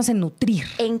enfocarnos en nutrir.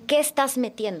 ¿En qué estás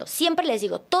metiendo? Siempre les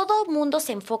digo, todo mundo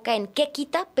se enfoca en qué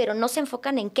quita, pero no se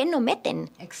enfocan en qué no meten.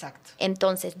 Exacto.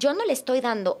 Entonces, yo no le estoy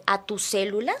dando a tus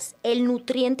células el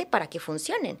nutriente para que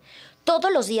funcionen.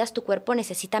 Todos los días tu cuerpo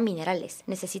necesita minerales,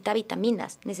 necesita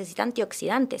vitaminas, necesita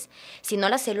antioxidantes. Si no,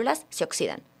 las células se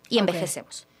oxidan y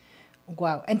envejecemos.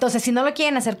 Wow. Entonces, si no lo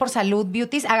quieren hacer por salud,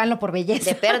 beauties, háganlo por belleza.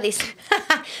 De perdiz.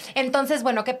 Entonces,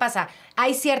 bueno, ¿qué pasa?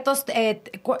 Hay ciertos,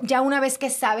 ya una vez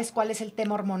que sabes cuál es el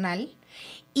tema hormonal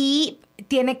y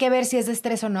tiene que ver si es de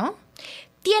estrés o no.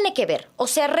 Tiene que ver, o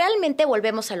sea, realmente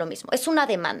volvemos a lo mismo, es una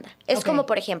demanda. Es como,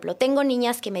 por ejemplo, tengo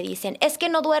niñas que me dicen, es que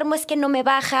no duermo, es que no me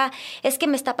baja, es que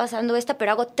me está pasando esta,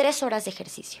 pero hago 3 horas de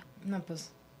ejercicio. No,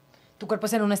 pues, tu cuerpo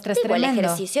es en un estrés tremendo. El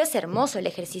ejercicio es hermoso, el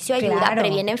ejercicio ayuda,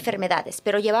 previene enfermedades,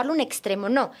 pero llevarlo a un extremo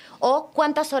no. O,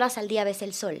 ¿cuántas horas al día ves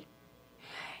el sol?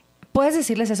 ¿Puedes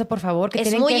decirles eso, por favor? Que es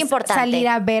tienen muy que importante. Salir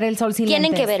a ver el sol sin lentes.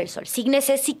 Tienen que ver el sol. Si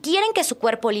quieren que su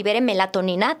cuerpo libere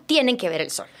melatonina, tienen que ver el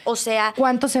sol. O sea...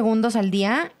 ¿Cuántos segundos al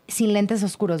día sin lentes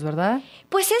oscuros, verdad?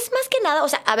 Pues es más que nada, o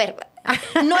sea, a ver,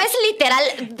 no es literal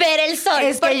ver el sol.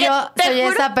 Es que yo soy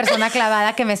esa persona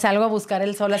clavada que me salgo a buscar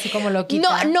el sol así como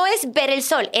loquita. No es ver el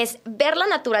sol, es ver la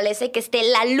naturaleza y que esté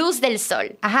la luz del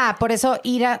sol. Ajá, por eso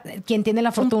ir a quien tiene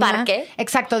la fortuna... ¿Un parque?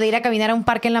 Exacto, de ir a caminar a un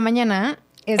parque en la mañana...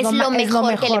 Es lo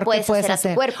mejor que le puedes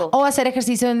hacer a tu cuerpo. O hacer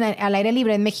ejercicio al aire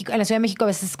libre. En México, en la Ciudad de México a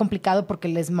veces es complicado porque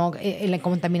el smog, la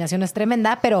contaminación es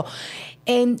tremenda, pero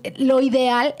lo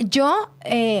ideal, yo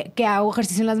que hago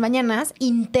ejercicio en las mañanas,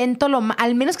 intento,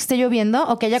 al menos que esté lloviendo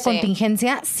o que haya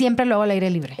contingencia, siempre lo hago al aire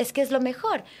libre. Es que es lo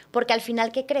mejor, porque al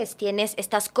final, ¿qué crees?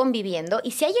 Estás conviviendo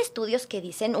y si hay estudios que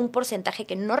dicen un porcentaje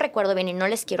que no recuerdo bien y no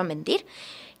les quiero mentir,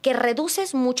 que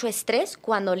reduces mucho estrés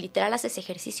cuando literal haces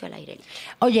ejercicio al aire libre.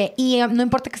 Oye, ¿y no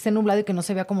importa que esté nublado y que no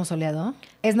se vea como soleado?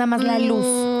 ¿Es nada más la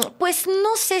luz? Pues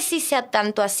no sé si sea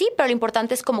tanto así, pero lo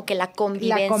importante es como que la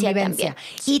convivencia. También.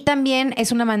 Y también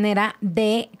es una manera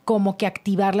de como que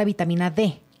activar la vitamina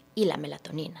D. Y la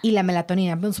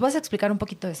melatonina. ¿Nos vas a explicar un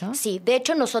poquito eso? Sí, de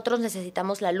hecho nosotros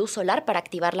necesitamos la luz solar para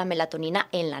activar la melatonina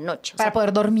en la noche. Para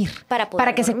poder dormir.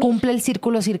 Para que se cumpla el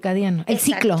círculo circadiano. El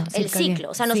ciclo. El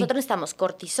ciclo. O sea, nosotros necesitamos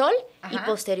cortisol y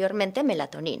posteriormente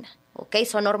melatonina. ¿Ok?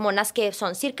 Son hormonas que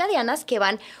son circadianas que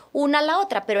van una a la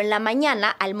otra, pero en la mañana,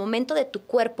 al momento de tu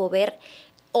cuerpo ver,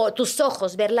 o tus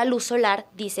ojos ver la luz solar,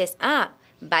 dices,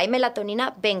 va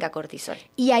melatonina, venga cortisol.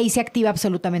 Y ahí se activa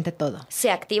absolutamente todo.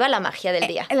 Se activa la magia del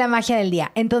día. La magia del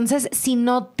día. Entonces, si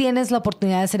no tienes la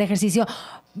oportunidad de hacer ejercicio,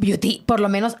 Beauty, por lo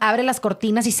menos abre las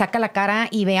cortinas y saca la cara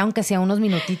y ve aunque sea unos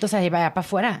minutitos allá para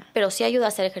afuera. Pero sí ayuda a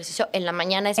hacer ejercicio. En la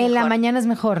mañana es mejor. En la mañana es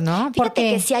mejor, ¿no?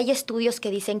 Fíjate que sí hay estudios que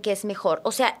dicen que es mejor.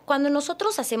 O sea, cuando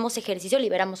nosotros hacemos ejercicio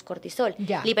liberamos cortisol,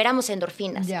 liberamos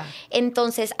endorfinas.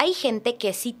 Entonces, hay gente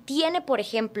que si tiene, por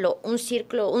ejemplo, un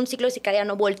ciclo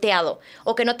circadiano volteado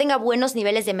o que no tenga buenos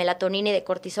niveles de melatonina y de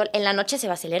cortisol, en la noche se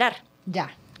va a acelerar.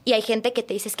 Y hay gente que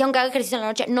te dice, es que aunque haga ejercicio en la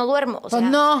noche, no duermo. O sea,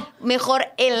 mejor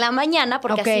en la mañana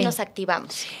porque así nos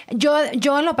activamos. Yo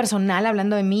en lo personal,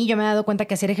 hablando de mí, yo me he dado cuenta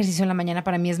que hacer ejercicio en la mañana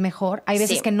para mí es mejor. Hay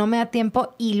veces que no me da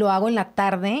tiempo y lo hago en la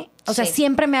tarde. O sea,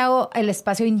 siempre me hago el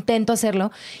espacio, intento hacerlo.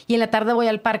 Y en la tarde voy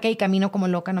al parque y camino como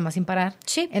loca, nomás sin parar.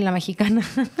 En la Mexicana.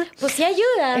 Pues sí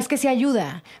ayuda. Es que sí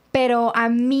ayuda. Pero a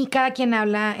mí, cada quien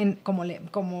habla como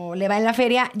le va en la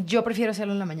feria, yo prefiero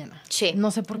hacerlo en la mañana. No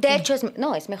sé por qué. De hecho,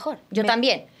 es mejor. Yo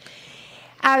también.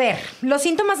 A ver, los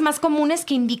síntomas más comunes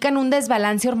que indican un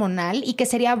desbalance hormonal y que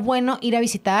sería bueno ir a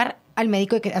visitar al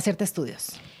médico y hacerte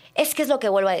estudios. Es que es lo que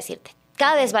vuelvo a decirte.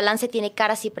 Cada desbalance tiene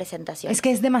caras y presentaciones. Es que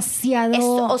es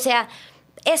demasiado... O sea,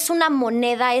 es una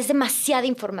moneda, es demasiada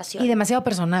información. Y demasiado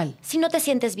personal. Si no te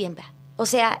sientes bien, va. O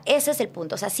sea, ese es el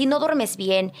punto. O sea, si no duermes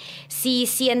bien, si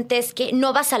sientes que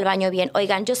no vas al baño bien.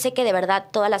 Oigan, yo sé que de verdad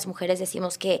todas las mujeres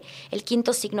decimos que el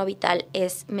quinto signo vital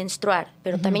es menstruar,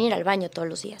 pero también ir al baño todos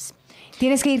los días.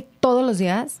 ¿Tienes que ir todos los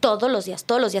días? Todos los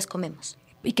días comemos.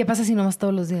 ¿Y qué pasa si no vas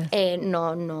todos los días?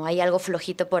 No, hay algo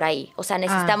flojito por ahí. O sea,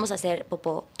 necesitamos hacer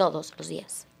popó todos los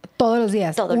días. ¿Todos los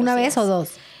días? ¿Una vez o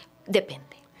dos?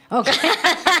 Depende. Okay.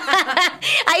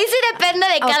 Ahí sí depende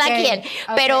de cada quien.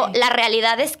 Pero la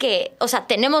realidad es que, o sea,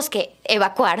 tenemos que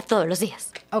evacuar todos los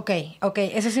días. Ok.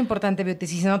 Eso es importante, Beauty.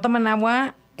 Si no toman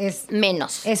agua... es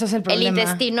menos. Eso es el problema. El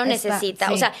intestino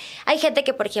necesita. O sea, hay gente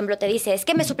que, por ejemplo, te dice, es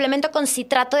que me suplemento con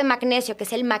citrato de magnesio, que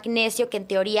es el magnesio que en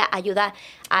teoría ayuda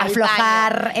a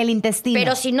aflojar el intestino.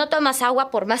 Pero si no tomas agua,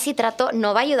 por más citrato,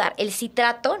 no va a ayudar. El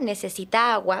citrato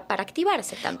necesita agua para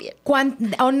activarse también.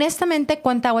 Honestamente,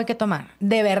 ¿cuánta agua hay que tomar?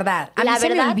 De verdad. A mí se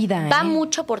me olvida. Va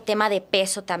mucho por tema de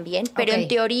peso también, pero en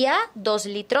teoría 2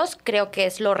 litros creo que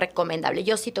es lo recomendable.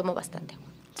 Yo sí tomo bastante agua.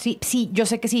 Sí, yo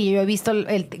sé que sí. Yo he visto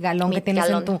el galón que tienes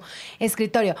en tu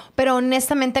escritorio. Pero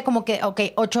honestamente, como que,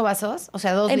 8 vasos, o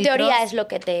sea, 2 litros. En teoría es lo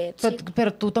que te...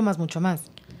 Pero tú tomas mucho más.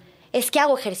 Es que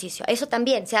hago ejercicio. Eso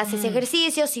también. Se hace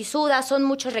ejercicio, si sudas, son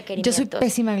muchos requerimientos. Yo soy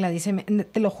pésima, Gladys.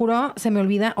 Te lo juro, se me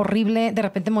olvida, horrible. De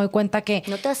repente me doy cuenta que...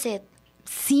 ¿No te hace?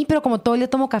 Sí, pero como todo el día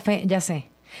tomo café, ya sé.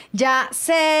 Ya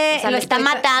sé. O sea, lo está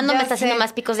matando, me está haciendo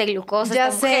más picos de glucosa.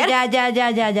 Ya sé,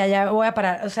 ya. Voy a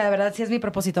parar. O sea, de verdad sí es mi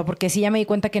propósito, porque sí ya me di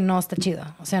cuenta que no está chido.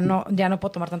 O sea, ya no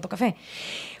puedo tomar tanto café.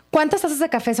 ¿Cuántas tazas de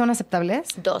café son aceptables?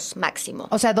 2 máximo.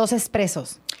 O sea, 2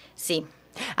 expresos. Sí.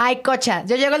 Ay, cocha,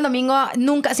 yo llego el domingo,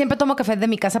 siempre tomo café de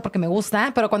mi casa porque me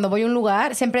gusta, pero cuando voy a un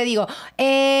lugar siempre digo,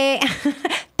 3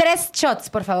 shots,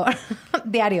 por favor,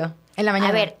 diario. En la mañana.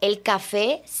 A ver, el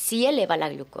café sí eleva la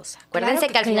glucosa. Acuérdense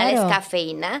que al final es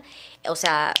cafeína, o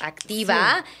sea,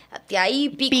 activa, hay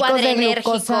pico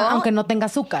adrenérgico. Glucosa, aunque no tenga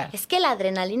azúcar. Es que la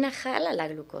adrenalina jala la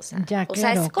glucosa. O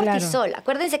sea, es cortisol.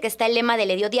 Acuérdense que está el lema de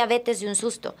le dio diabetes de un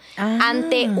susto.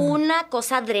 Ante una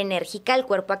cosa adrenérgica, el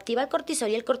cuerpo activa el cortisol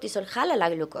y el cortisol jala la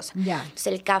glucosa. Entonces,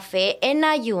 el café en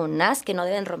ayunas, que no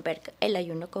deben romper el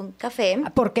ayuno con café.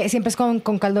 Porque siempre es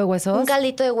con caldo de huesos. Un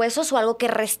caldito de huesos o algo que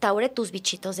restaure tus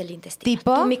bichitos del intestino.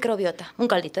 ¿Tipo? Tu microbiota. Un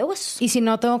caldito de huesos. ¿Y si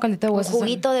no tengo caldito de huesos? Un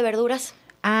juguito de verduras.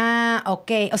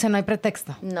 Ok. O sea, no hay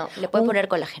pretexto. No, le puede poner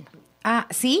colágeno.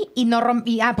 Sí, y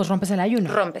pues rompes el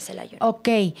ayuno. Rompes el ayuno. Ok.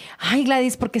 Ay,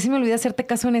 Gladys, ¿por qué se me olvida hacerte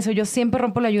caso en eso? Yo siempre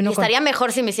rompo el ayuno. Estaría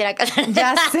mejor si me hiciera caso.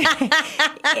 Ya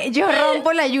sé. Yo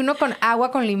rompo el ayuno con agua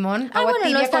con limón, agua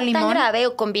tibia no está con limón. Tan grave,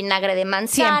 o con vinagre de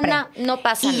manzana, siempre. No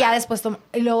pasa nada. Y ya después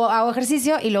y luego hago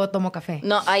ejercicio y luego tomo café.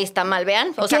 No, ahí está mal,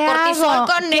 vean. O sea, cortisol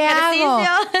con ejercicio.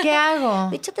 ¿Qué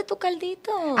hago? Échate tu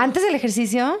caldito. ¿Antes del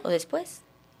ejercicio? ¿O después?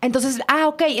 Entonces,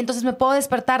 ok. Entonces me puedo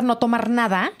despertar, no tomar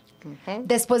nada.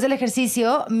 Después del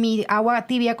ejercicio, mi agua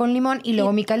tibia con limón y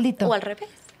luego mi caldito. O al revés.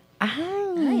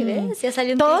 Ay, ¿ves? Ya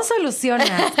salió un todo soluciona.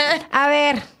 A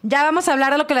ver, ya vamos a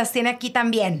hablar de lo que las tiene aquí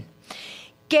también.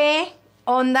 ¿Qué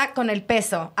onda con el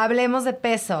peso? Hablemos de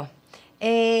peso.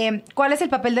 ¿Cuál es el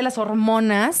papel de las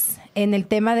hormonas en el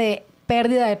tema de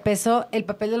pérdida de peso, el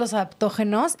papel de los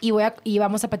adaptógenos? Y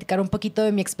vamos a platicar un poquito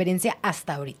de mi experiencia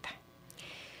hasta ahorita.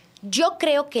 Yo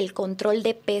creo que el control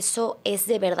de peso es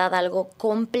de verdad algo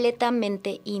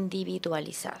completamente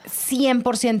individualizado.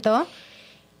 100%.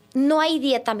 No hay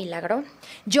dieta milagro.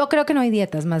 Yo creo que no hay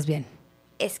dietas, más bien.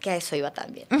 Es que a eso iba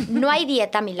también. No hay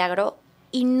dieta milagro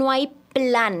y no hay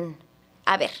plan.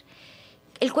 A ver,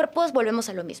 volvemos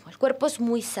a lo mismo. El cuerpo es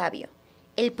muy sabio.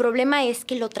 El problema es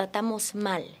que lo tratamos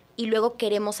mal. y luego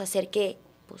queremos hacer que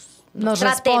pues, nos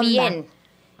trate responda bien.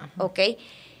 ¿Ok?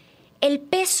 El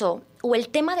peso o el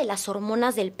tema de las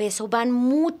hormonas del peso van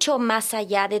mucho más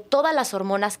allá de todas las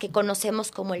hormonas que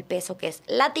conocemos como el peso, que es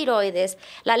la tiroides,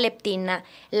 la leptina,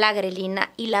 la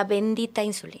grelina y la bendita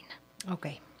insulina. Ok.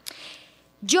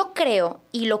 Yo creo,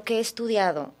 y lo que he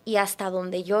estudiado y hasta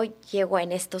donde yo llego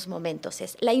en estos momentos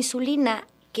es la insulina,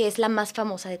 que es la más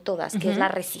famosa de todas, que es la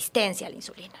resistencia a la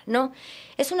insulina, ¿no?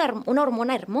 Es una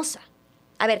hormona hermosa.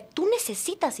 A ver, tú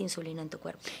necesitas insulina en tu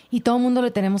cuerpo. Y todo el mundo le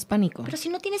tenemos pánico. Pero si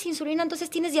no tienes insulina, entonces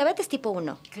tienes diabetes tipo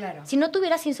 1. Claro. Si no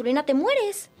tuvieras insulina, te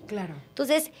mueres. Claro.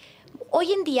 Entonces,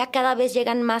 hoy en día cada vez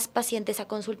llegan más pacientes a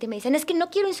consulta y me dicen, es que no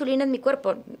quiero insulina en mi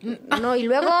cuerpo. No, y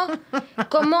luego,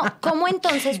 ¿cómo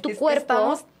entonces tu cuerpo...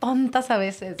 Estamos tontas a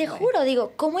veces. Te juro,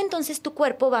 digo, ¿cómo entonces tu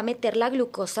cuerpo va a meter la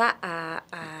glucosa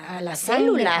a la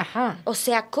célula? Ajá. O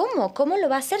sea, ¿cómo? ¿Cómo lo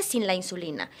va a hacer sin la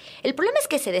insulina? El problema es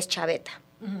que se deschaveta,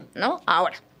 ¿no?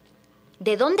 Ahora,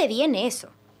 ¿de dónde viene eso?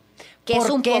 Que es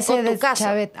un poco tu caso.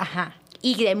 Ajá.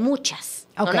 Y de muchas,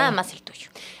 no Ok. nada más el tuyo.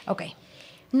 Ok.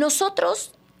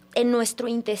 Nosotros, en nuestro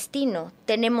intestino,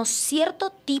 tenemos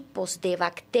ciertos tipos de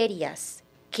bacterias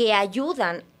que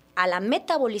ayudan a la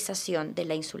metabolización de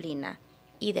la insulina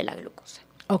y de la glucosa.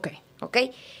 Ok. ¿Ok?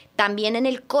 También en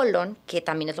el colon, que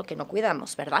también es lo que no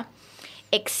cuidamos, ¿verdad?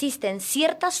 Existen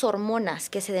ciertas hormonas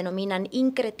que se denominan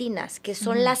incretinas, que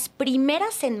son las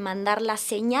primeras en mandar la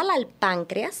señal al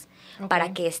páncreas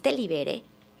para que éste libere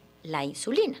la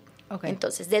insulina. Okay.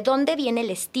 Entonces, ¿de dónde viene el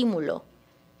estímulo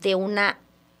de una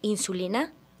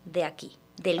insulina? De aquí,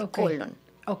 del colon.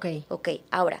 Ok. Ok,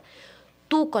 ahora,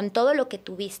 tú con todo lo que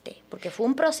tuviste, porque fue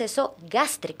un proceso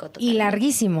gástrico total. Y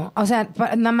larguísimo. O sea,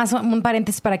 nada más un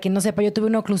paréntesis para quien no sepa. Yo tuve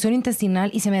una oclusión intestinal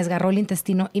y se me desgarró el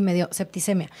intestino y me dio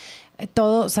septicemia.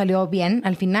 Todo salió bien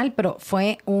al final, pero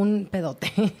fue un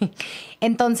pedote.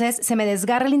 Entonces, se me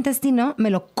desgarra el intestino,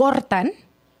 me lo cortan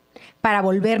para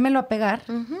volvérmelo a pegar.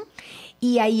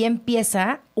 Y ahí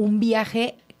empieza un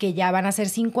viaje que ya van a ser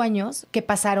 5 años, que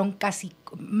pasaron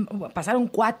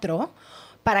 4,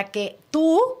 para que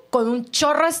tú, con un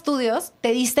chorro de estudios,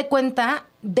 te diste cuenta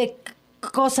de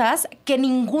cosas que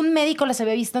ningún médico les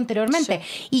había visto anteriormente.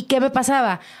 Sí. ¿Y qué me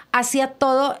pasaba? Hacía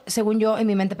todo, según yo, en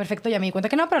mi mente perfecto, ya me di cuenta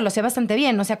que no, pero lo hacía bastante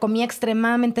bien. O sea, comía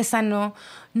extremadamente sano,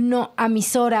 no a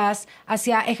mis horas,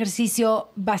 hacía ejercicio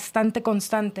bastante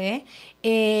constante.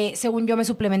 Según yo me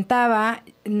suplementaba,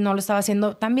 no lo estaba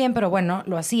haciendo tan bien, pero bueno,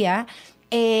 lo hacía.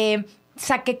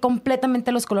 Saqué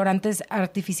completamente los colorantes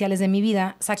artificiales de mi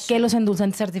vida, saqué los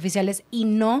endulzantes artificiales y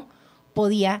no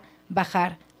podía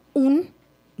bajar 1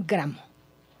 gramo.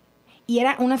 Y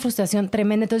era una frustración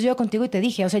tremenda. Entonces yo contigo y te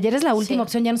dije, o sea, ya eres la última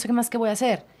opción, ya no sé qué más que voy a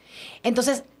hacer.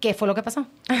 Entonces, ¿qué fue lo que pasó?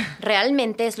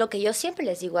 Realmente es lo que yo siempre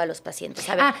les digo a los pacientes.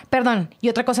 A ver. Perdón. Y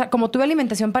otra cosa, como tuve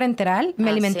alimentación parenteral, me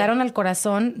alimentaron al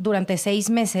corazón durante 6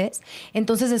 meses.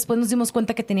 Entonces después nos dimos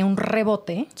cuenta que tenía un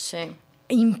rebote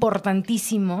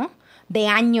importantísimo de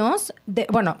años, de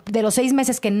los 6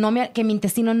 meses que mi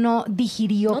intestino no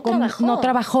digirió, no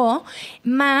trabajó,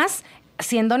 más,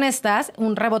 siendo honestas,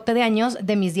 un rebote de años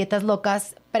de mis dietas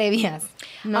locas previas,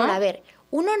 ¿no? Ahora, a ver,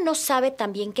 uno no sabe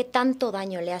también qué tanto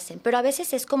daño le hacen, pero a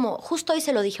veces es como, justo hoy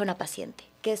se lo dije a una paciente,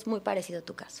 que es muy parecido a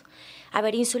tu caso. A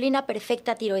ver, insulina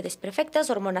perfecta, tiroides perfectas,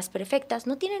 hormonas perfectas,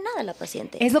 no tiene nada la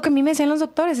paciente. Es lo que a mí me decían los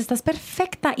doctores, estás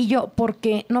perfecta. Y yo, ¿por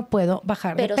qué no puedo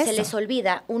bajar de peso? Pero se les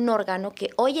olvida un órgano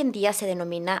que hoy en día se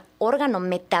denomina órgano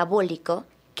metabólico,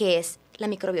 que es la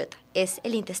microbiota, es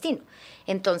el intestino.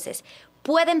 Entonces,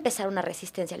 ¿puede empezar una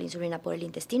resistencia a la insulina por el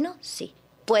intestino? Sí.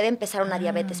 ¿Puede empezar una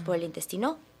diabetes por el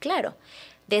intestino? Claro.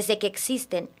 Desde que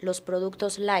existen los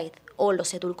productos light o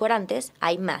los edulcorantes,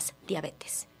 hay más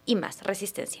diabetes y más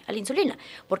resistencia a la insulina,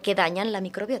 porque dañan la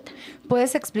microbiota.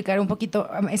 ¿Puedes explicar un poquito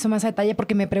eso más a detalle?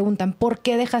 Porque me preguntan, ¿por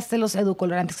qué dejaste los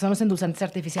edulcorantes, que son los endulzantes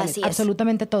artificiales? Así es.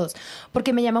 Absolutamente todos.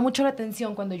 Porque me llama mucho la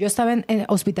atención, cuando yo estaba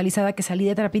hospitalizada, que salí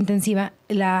de terapia intensiva,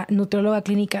 la nutrióloga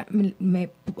clínica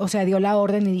dio la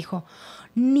orden y dijo,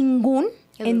 ningún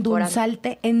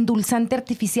endulzante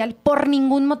artificial por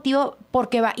ningún motivo,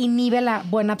 porque inhibe la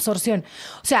buena absorción.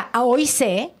 O sea, hoy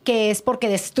sé que es porque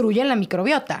destruyen la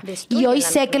microbiota. Y hoy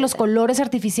sé que los colores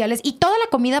artificiales y toda la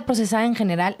comida procesada en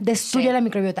general destruye la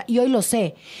microbiota. Y hoy lo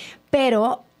sé.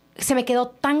 Pero se me quedó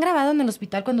tan grabado en el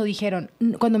hospital cuando dice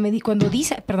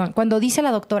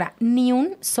la doctora, ni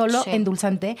un solo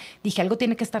endulzante. Dije, algo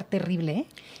tiene que estar terrible,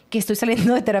 que estoy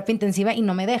saliendo de terapia intensiva y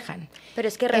no me dejan. Pero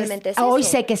es que realmente es eso. Hoy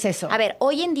sé que es eso. A ver,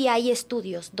 hoy en día hay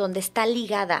estudios donde está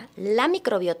ligada la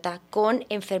microbiota con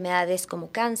enfermedades como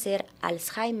cáncer,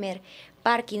 Alzheimer,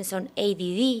 Parkinson,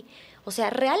 ADD. O sea,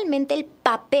 realmente el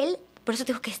papel por eso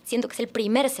digo que siento que es el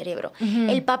primer cerebro.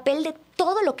 El papel de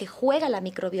todo lo que juega la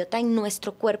microbiota en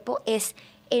nuestro cuerpo es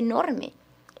enorme.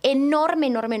 Enorme,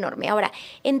 enorme, enorme. Ahora,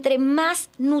 entre más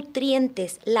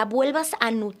nutrientes la vuelvas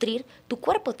a nutrir, tu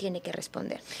cuerpo tiene que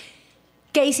responder.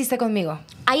 ¿Qué hiciste conmigo?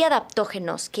 Hay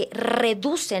adaptógenos que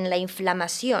reducen la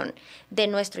inflamación de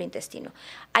nuestro intestino.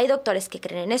 Hay doctores que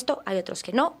creen en esto, hay otros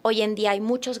que no. Hoy en día hay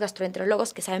muchos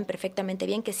gastroenterólogos que saben perfectamente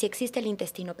bien que sí existe el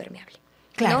intestino permeable.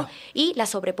 Claro. ¿No? Y la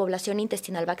sobrepoblación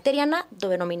intestinal bacteriana,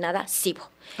 denominada SIBO.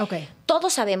 Okay.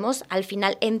 Todos sabemos, al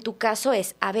final, en tu caso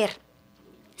es, a ver,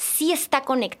 sí está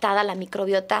conectada la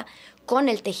microbiota con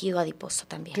el tejido adiposo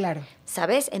también. Claro.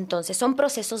 ¿Sabes? Entonces, son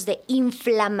procesos de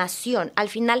inflamación. Al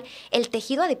final, el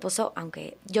tejido adiposo,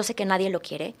 aunque yo sé que nadie lo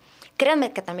quiere,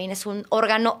 créanme que también es un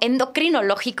órgano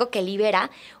endocrinológico que libera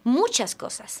muchas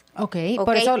cosas. Ok.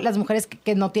 Por eso las mujeres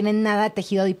que no tienen nada de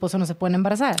tejido adiposo no se pueden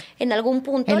embarazar. En algún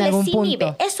punto les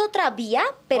inhibe. Es otra vía,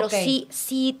 pero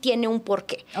sí tiene un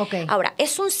porqué. Okay. Ahora,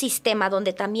 es un sistema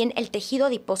donde también el tejido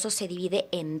adiposo se divide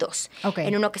en dos. Okay.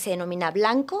 En uno que se denomina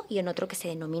blanco y en otro que se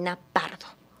denomina pardo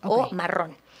o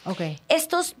marrón. Okay.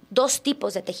 Estos dos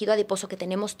tipos de tejido adiposo que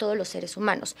tenemos todos los seres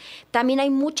humanos, también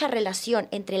hay mucha relación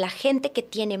entre la gente que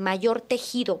tiene mayor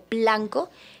tejido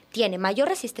blanco, tiene mayor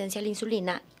resistencia a la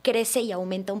insulina, crece y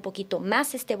aumenta un poquito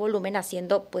más este volumen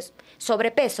haciendo pues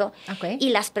sobrepeso, y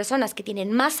las personas que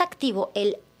tienen más activo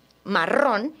el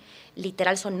marrón,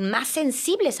 literal son más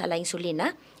sensibles a la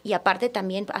insulina y aparte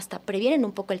también hasta previenen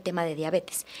un poco el tema de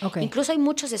diabetes. Incluso hay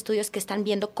muchos estudios que están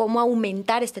viendo cómo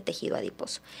aumentar este tejido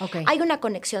adiposo. Hay una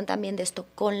conexión también de esto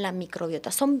con la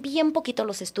microbiota. Son bien poquitos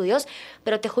los estudios,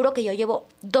 pero te juro que yo llevo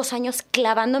 2 años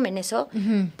clavándome en eso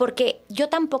porque yo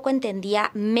tampoco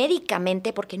entendía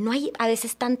médicamente, porque no hay a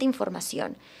veces tanta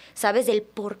información, ¿sabes? Del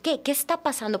por qué, qué está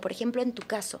pasando. Por ejemplo, en tu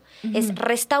caso, es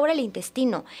restaura el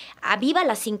intestino, aviva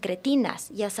las incretinas,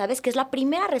 ya sabes que es la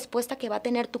primera respuesta que va a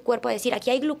tener tu cuerpo a decir, aquí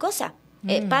hay glucosa,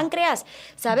 páncreas,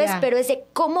 ¿sabes? Pero es de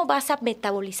cómo vas a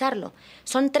metabolizarlo.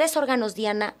 Son 3 órganos,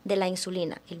 Diana, de la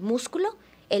insulina, el músculo,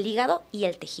 el hígado y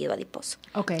el tejido adiposo.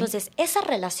 Entonces, esa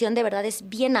relación de verdad es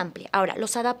bien amplia. Ahora,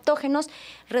 los adaptógenos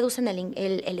reducen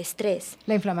el estrés.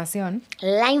 La inflamación.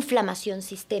 La inflamación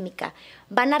sistémica.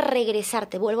 Van a regresar,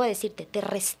 te vuelvo a decirte, te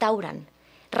restauran.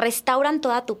 Restauran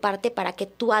toda tu parte para que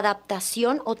tu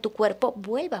adaptación o tu cuerpo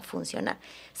vuelva a funcionar.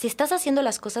 Si estás haciendo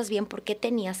las cosas bien, ¿por qué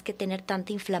tenías que tener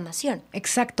tanta inflamación?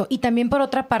 Exacto. Y también por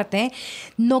otra parte,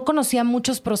 no conocía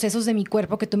muchos procesos de mi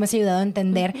cuerpo que tú me has ayudado a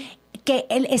entender.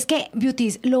 Es que,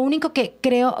 Beauties, lo único que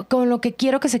creo, con lo que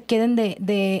quiero que se queden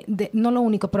no lo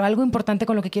único, pero algo importante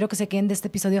con lo que quiero que se queden de este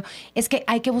episodio, es que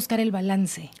hay que buscar el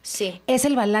balance. Sí. Es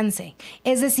el balance.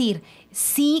 Es decir,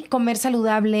 sí comer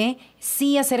saludable,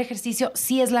 sí hacer ejercicio,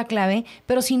 sí es la clave,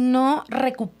 pero si no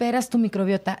recuperas tu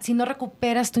microbiota, si no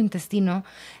recuperas tu intestino,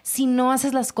 si no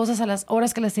haces las cosas a las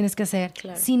horas que las tienes que hacer,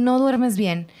 si no duermes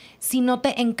bien, si no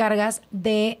te encargas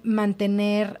de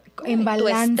mantener en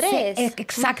balance. Tu estrés.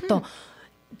 Exacto.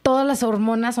 Todas las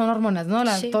hormonas son hormonas, ¿no?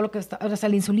 Todo lo que está, o sea,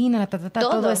 la insulina,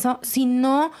 todo eso. Si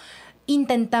no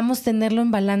intentamos tenerlo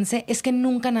en balance, es que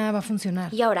nunca nada va a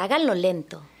funcionar. Y ahora háganlo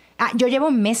lento. Yo llevo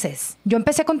meses. Yo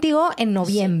empecé contigo en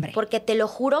noviembre. Sí, porque te lo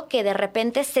juro que de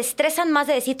repente se estresan más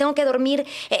de decir, tengo que dormir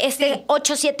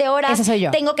 8 o 7 horas. Esa soy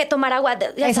yo. Tengo que tomar agua.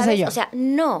 Esa soy yo. O sea,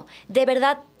 no. De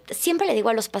verdad, siempre le digo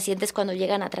a los pacientes cuando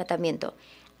llegan a tratamiento,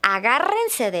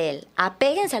 agárrense de él,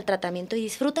 apéguense al tratamiento y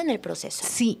disfruten el proceso.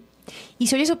 Sí. Y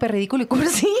se oye súper ridículo y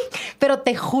cursi, pero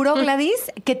te juro,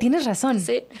 Gladys, que tienes razón.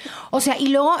 Sí. O sea, y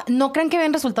luego no crean que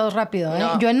ven resultados rápido, ¿eh?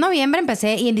 No. Yo en noviembre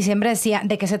empecé y en diciembre decía,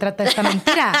 ¿de qué se trata esta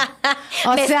mentira?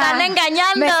 Me están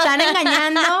engañando. Me están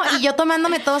engañando y yo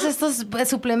tomándome todos estos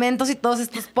suplementos y todos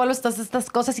estos polos, todas estas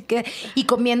cosas y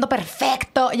comiendo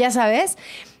perfecto, ya sabes.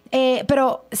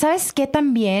 Pero, ¿sabes qué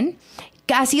también?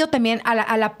 Ha sido también,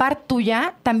 a la par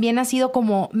tuya, también ha sido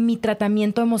como mi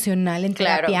tratamiento emocional en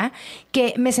terapia,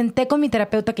 que me senté con mi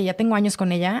terapeuta, que ya tengo años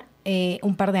con ella,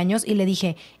 un par de años, y le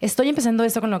dije, estoy empezando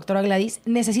esto con la doctora Gladys,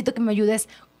 necesito que me ayudes,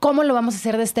 ¿cómo lo vamos a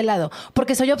hacer de este lado?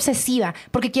 Porque soy obsesiva,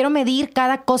 porque quiero medir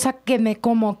cada cosa que me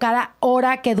como, cada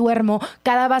hora que duermo,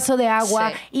 cada vaso de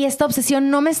agua, y esta obsesión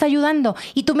no me está ayudando.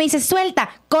 Y tú me dices, suelta.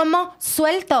 ¿Cómo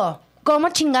suelto? ¿Cómo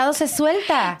chingado se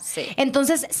suelta? Sí.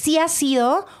 Entonces, sí ha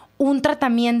sido un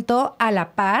tratamiento a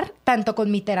la par, tanto con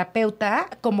mi terapeuta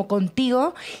como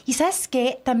contigo. Y ¿sabes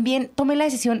qué? También tomé la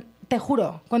decisión, te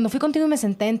juro, cuando fui contigo y me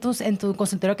senté en tu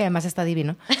consultorio, que además está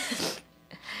divino,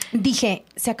 dije,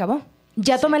 se acabó.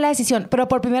 Ya tomé la decisión, pero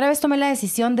por primera vez tomé la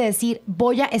decisión de decir,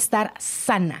 voy a estar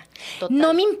sana. Total.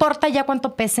 No me importa ya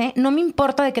cuánto pese, no me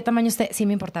importa de qué tamaño esté. Sí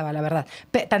me importaba, la verdad,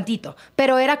 tantito.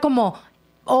 Pero era como,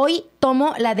 hoy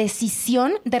tomo la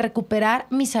decisión de recuperar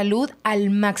mi salud al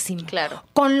máximo. Claro.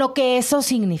 Con lo que eso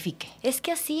signifique. Es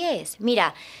que así es.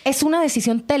 Mira. Es una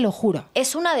decisión, te lo juro.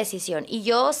 Es una decisión. Y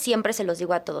yo siempre se los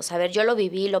digo a todos. A ver, yo lo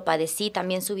viví, lo padecí,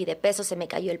 también subí de peso, se me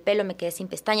cayó el pelo, me quedé sin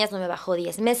pestañas, no me bajó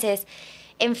 10 meses.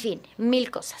 En fin, 1000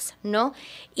 cosas, ¿no?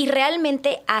 Y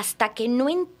realmente hasta que no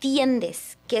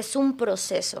entiendes que es un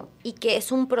proceso y que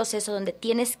es un proceso donde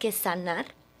tienes que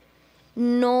sanar,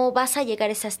 no vas a llegar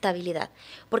a esa estabilidad,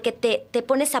 porque te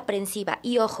pones aprensiva.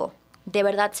 Y ojo, de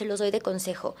verdad se los doy de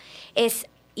consejo,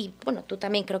 y bueno, tú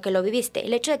también creo que lo viviste,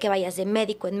 el hecho de que vayas de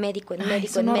médico en médico, en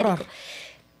médico, en médico,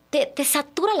 te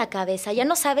satura la cabeza, ya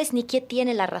no sabes ni quién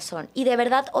tiene la razón. Y de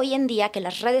verdad, hoy en día, que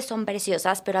las redes son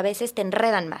preciosas, pero a veces te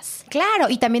enredan más. Claro,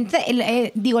 y también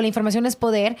la información es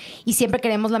poder y siempre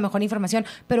queremos la mejor información,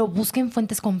 pero busquen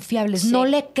fuentes confiables. Sí. No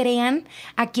le crean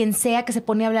a quien sea que se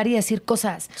pone a hablar y decir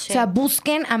cosas. Sí. O sea,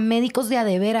 busquen a médicos de a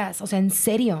de veras. O sea, en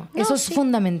serio. No, eso es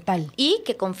fundamental. Y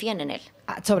que confíen en él.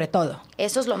 Sobre todo.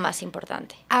 Eso es lo más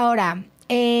importante. Ahora,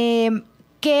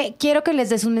 que quiero que les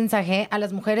des un mensaje a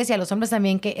las mujeres y a los hombres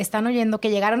también que están oyendo,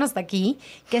 que llegaron hasta aquí,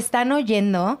 que están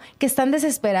oyendo, que están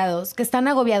desesperados, que están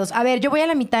agobiados. A ver, yo voy a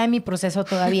la mitad de mi proceso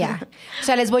todavía. O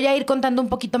sea, les voy a ir contando un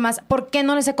poquito más. ¿Por qué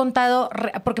no les he contado?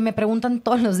 Porque me preguntan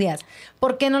todos los días.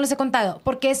 ¿Por qué no les he contado?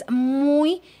 Porque es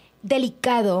muy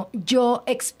delicado yo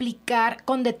explicar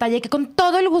con detalle, que con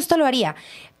todo el gusto lo haría,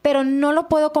 pero no lo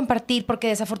puedo compartir porque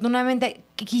desafortunadamente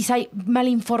quizá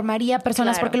malinformaría a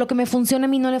personas, claro, porque lo que me funciona a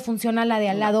mí no le funciona a la de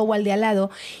al lado o al de al lado,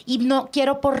 y no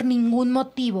quiero por ningún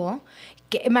motivo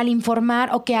que malinformar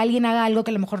o que alguien haga algo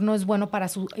que a lo mejor no es bueno para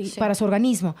su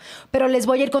organismo. Pero les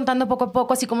voy a ir contando poco a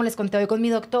poco, así como les conté hoy con mi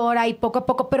doctora, y poco a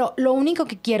poco, pero lo único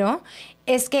que quiero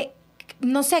es que,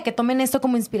 no sé, que tomen esto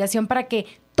como inspiración para que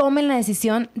tomen la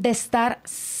decisión de estar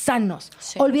sanos.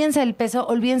 Sí. Olvídense del peso,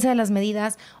 olvídense de las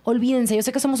medidas, olvídense. Yo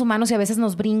sé que somos humanos y a veces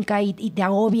nos brinca y te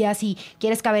agobias y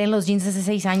quieres caber en los jeans hace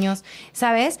 6 años,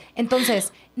 ¿sabes?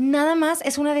 Entonces, nada más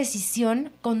es una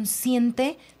decisión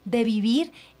consciente de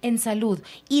vivir en salud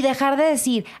y dejar de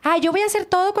decir, yo voy a hacer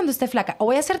todo cuando esté flaca, o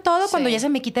voy a hacer todo cuando ya se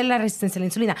me quite la resistencia a la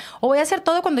insulina, o voy a hacer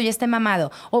todo cuando ya esté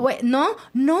mamado,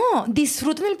 no,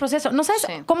 disfruten el proceso. No sabes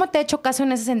cómo te he hecho caso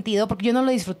en ese sentido, porque yo no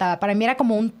lo disfrutaba. Para mí era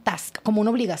como un task, como una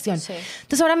obligación. Sí.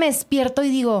 Entonces ahora me despierto y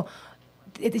digo,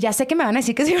 ya sé que me van a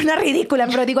decir que soy una ridícula,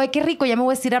 pero digo, ay, qué rico, ya me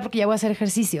voy a estirar porque ya voy a hacer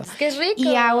ejercicio. Es que es rico.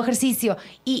 Y hago ejercicio.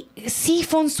 Y sí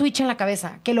fue un switch en la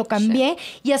cabeza, que lo cambié,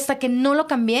 y hasta que no lo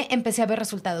cambié, empecé a ver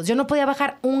resultados. Yo no podía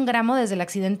bajar 1 gramo desde el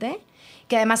accidente,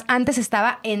 que además antes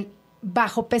estaba en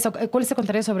bajo peso. ¿Cuál es el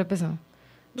contrario de sobrepeso?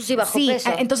 Pues sí, bajo peso.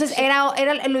 Entonces era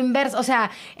lo inverso. O sea,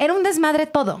 era un desmadre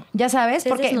todo, ya sabes,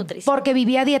 porque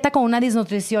vivía dieta con una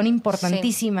desnutrición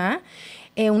importantísima. Sí.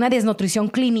 Una desnutrición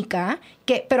clínica,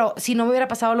 pero si no me hubiera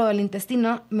pasado lo del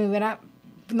intestino,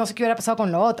 no sé qué hubiera pasado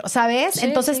con lo otro, ¿sabes? Sí,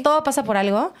 entonces todo pasa por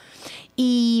algo,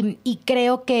 y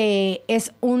creo que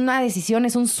es una decisión,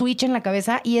 es un switch en la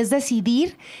cabeza, y es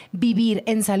decidir vivir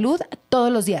en salud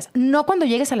todos los días, no cuando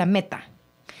llegues a la meta,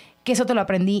 que eso te lo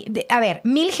aprendí. A ver,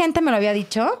 1000 gente me lo había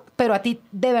dicho, pero a ti,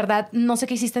 de verdad, no sé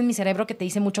qué hiciste en mi cerebro que te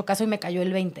hice mucho caso y me cayó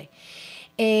el 20.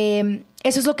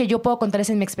 Eso es lo que yo puedo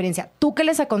contarles en mi experiencia. ¿Tú qué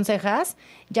les aconsejas,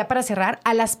 ya para cerrar,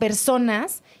 a las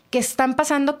personas que están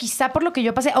pasando quizá por lo que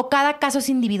yo pasé, o cada caso es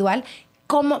individual?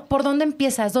 ¿Por dónde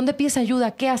empiezas? ¿Dónde pides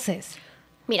ayuda? ¿Qué haces?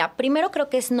 Mira, primero creo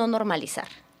que es no normalizar.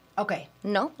 Ok.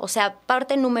 ¿No? O sea,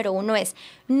 parte número 1 es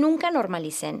nunca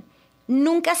normalicen,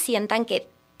 nunca sientan que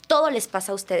todo les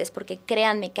pasa a ustedes, porque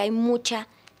créanme que hay mucha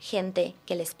gente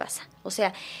que les pasa. O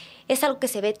sea, es algo que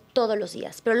se ve todos los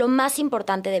días, pero lo más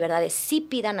importante de verdad es sí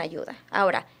pidan ayuda.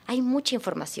 Ahora, hay mucha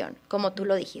información, como tú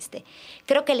lo dijiste.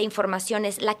 Creo que la información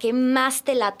es la que más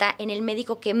te lata en el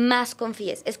médico que más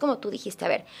confíes. Es como tú dijiste, a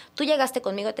ver, tú llegaste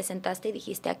conmigo, te sentaste y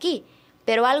dijiste aquí,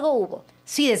 pero algo hubo.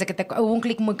 Sí, desde que hubo un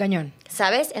clic muy cañón.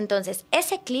 ¿Sabes? Entonces,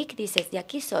 ese clic dices, de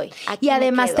aquí soy, aquí y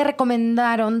además me quedo. Te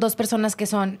recomendaron 2 personas que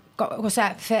son, o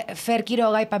sea, Fer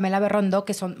Quiroga y Pamela Berrondo,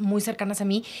 que son muy cercanas a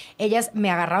mí. Ellas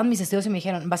me agarraron mis estudios y me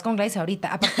dijeron, vas con Gladys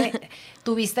ahorita. Aparte,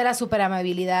 tuviste la súper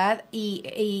amabilidad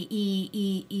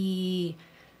y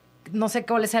no sé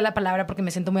cuál sea la palabra, porque me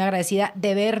siento muy agradecida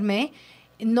de verme.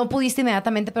 No pudiste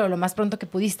inmediatamente, pero lo más pronto que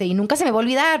pudiste. Y nunca se me va a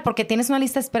olvidar, porque tienes una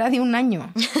lista de espera de 1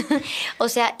 año. O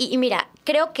sea, y mira,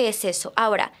 creo que es eso.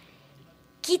 Ahora,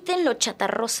 quiten lo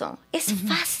chatarroso. Es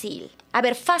fácil. A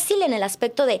ver, fácil en el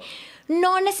aspecto de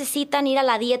no necesitan ir a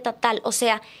la dieta tal. O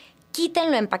sea, quiten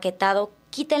lo empaquetado,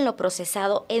 quiten lo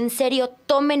procesado. En serio,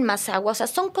 tomen más agua. O sea,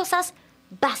 son cosas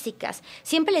básicas.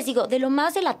 Siempre les digo, de lo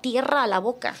más de la tierra a la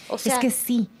boca. O sea, es que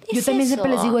sí, yo también siempre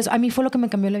les digo eso. A mí fue lo que me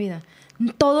cambió la vida.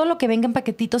 Todo lo que venga en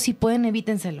paquetitos, si pueden,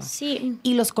 evítenselo. Sí.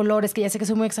 Y los colores, que ya sé que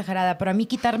soy muy exagerada, pero a mí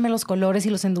quitarme los colores y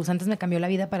los endulzantes me cambió la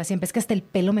vida para siempre. Es que hasta el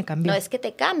pelo me cambió. No, es que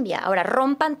te cambia. Ahora,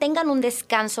 tengan un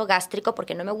descanso gástrico,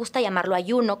 porque no me gusta llamarlo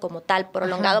ayuno como tal,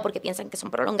 prolongado, Ajá. porque piensan que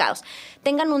son prolongados.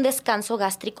 Tengan un descanso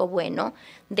gástrico bueno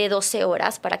de 12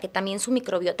 horas para que también su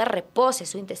microbiota repose,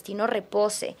 su intestino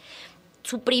repose.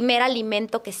 Su primer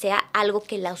alimento que sea algo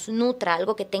que los nutra,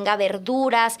 algo que tenga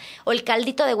verduras o el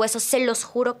caldito de hueso, se los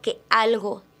juro que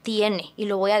algo tiene y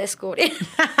lo voy a descubrir.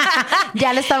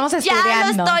 Ya lo estamos estudiando. Ya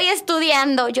lo estoy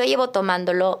estudiando. Yo llevo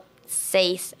tomándolo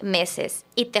 6 meses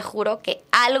y te juro que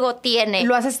algo tiene.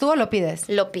 ¿Lo haces tú o lo pides?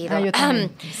 Lo pido. Yo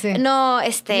también. Sí. No,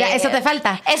 Ya, eso te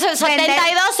falta. Eso es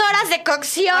 72 horas de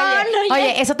cocción.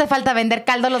 Oye, eso te falta, vender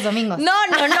caldo los domingos. No,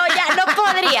 ya no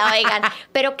podría, oigan.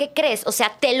 Pero ¿qué crees? O sea,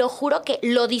 te lo juro que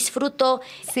lo disfruto.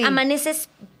 Sí. Amaneces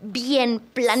bien,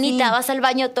 planita, Sí. vas al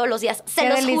baño todos los días. Se Qué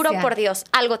los delicia. juro por Dios,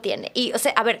 algo tiene. Y, o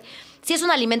sea, a ver, sí es un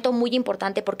alimento muy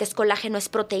importante porque es colágeno, es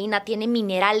proteína, tiene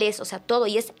minerales, o sea, todo.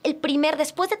 Y es el primer,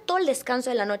 después de todo el descanso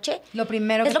de la noche, Lo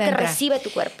primero es que lo te que entra. recibe tu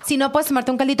cuerpo. Si no puedes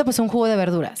tomarte un caldito, pues un jugo de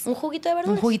verduras. Un juguito de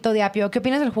verduras. Un juguito de apio. ¿Qué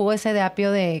opinas del jugo ese de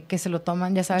apio de que se lo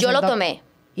toman, ya sabes? Yo el lo doc? tomé.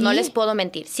 ¿Y? No les puedo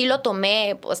mentir. Sí lo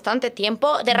tomé bastante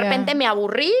tiempo. De Ya. repente me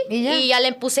aburrí ¿Y ya?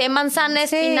 le puse manzana,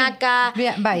 Sí. espinaca,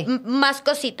 Ya, bye. más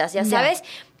cositas, ya Ya. sabes.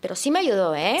 Pero sí me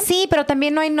ayudó, ¿eh? Sí, pero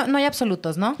también no hay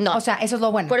absolutos, ¿no? No. O sea, eso es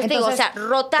lo bueno. Por eso te digo, o sea,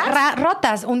 rotas.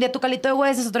 Rotas. Un día tu calito de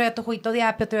huesos, otro día tu juguito de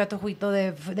apio, otro día tu juguito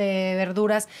de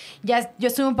verduras. Ya, yo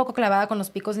estuve un poco clavada con los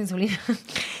picos de insulina.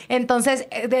 Entonces,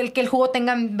 del que el jugo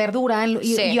tenga verdura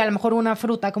y a lo mejor una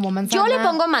fruta como manzana. Yo le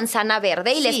pongo manzana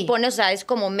verde y Sí. les pone, o sea, es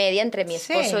como media entre mi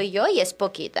esposo Sí. y yo y es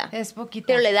poquita. Es poquita.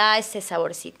 Pero le da ese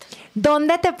saborcito.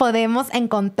 ¿Dónde te podemos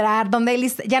encontrar?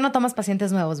 Ya no tomas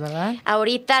pacientes nuevos, ¿verdad?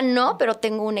 Ahorita no, pero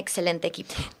tengo un excelente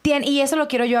equipo. Y eso lo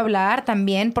quiero yo hablar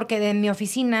también, porque en mi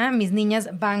oficina mis niñas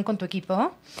van con tu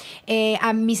equipo.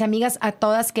 A mis amigas, a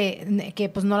todas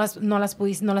que pues no las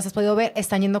has podido ver,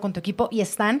 están yendo con tu equipo y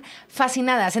están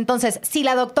fascinadas. Entonces, si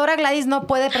la doctora Gladys no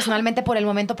puede personalmente por el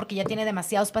momento, porque ya tiene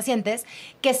demasiados pacientes,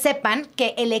 que sepan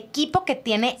que el equipo que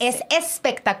tiene es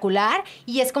espectacular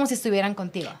y es como si estuvieran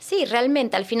contigo. Sí,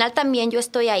 realmente, al final también yo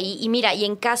estoy ahí y mira, y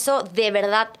en caso de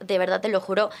verdad te lo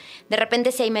juro, de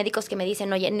repente si hay médicos que me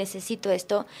dicen, oye, necesito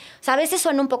esto, o sea, a veces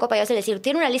suena un poco payaso decir,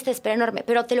 tiene una lista de espera enorme,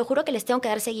 pero te lo juro que les tengo que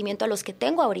dar seguimiento a los que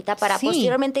tengo ahorita para Sí.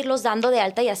 posteriormente irlos dando de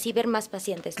alta y así ver más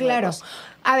pacientes Claro. nuevos.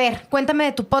 A ver, cuéntame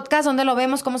de tu podcast, dónde lo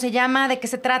vemos, cómo se llama, de qué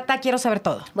se trata, quiero saber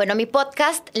todo. Bueno, mi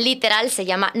podcast literal se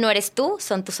llama No eres tú,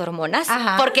 son tus hormonas.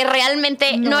 Ajá. Porque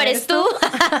realmente No no eres eres tú.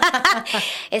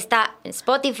 Está en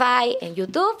Spotify, en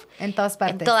YouTube. En todas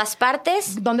partes. En todas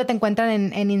partes. ¿Dónde te encuentran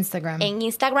en Instagram? En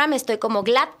Instagram estoy como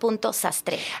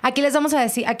glad.sastre. Aquí les vamos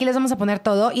a poner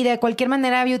todo y de cualquier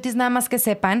manera, beauties, nada más que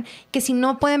sepan que si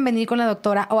no pueden venir con la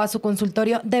doctora o a su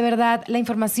consultorio, de verdad, la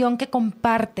información que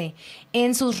comparte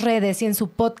en sus redes y en su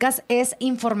podcast es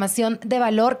información de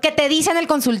valor que te dice en el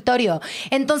consultorio.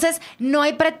 Entonces, no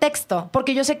hay pretexto,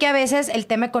 porque yo sé que a veces el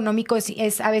tema económico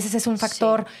a veces es un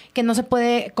factor que no se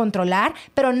puede controlar,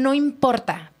 pero no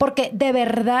importa, porque de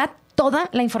verdad toda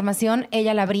la información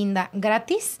ella la brinda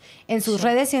gratis en sus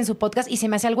redes y en su podcast y se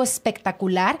me hace algo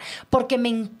espectacular porque me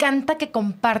encanta que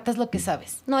compartas lo que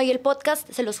sabes. No, y el podcast,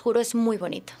 se los juro, es muy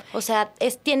bonito. O sea,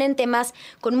 tienen temas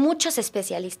con muchos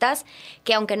especialistas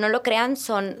que, aunque no lo crean,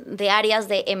 son de áreas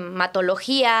de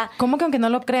hematología. ¿Cómo que aunque no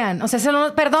lo crean? O sea,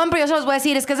 perdón, pero yo se los voy a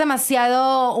decir, es que es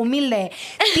demasiado humilde.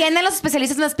 Tienen los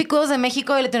especialistas más picudos de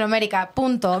México y Latinoamérica.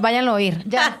 Punto. Váyanlo a oír.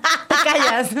 Ya, te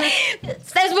callas.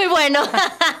 Es muy bueno.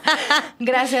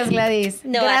 Gracias, Gladys.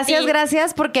 No, a ti.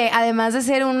 Gracias, porque además de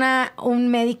ser un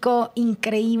médico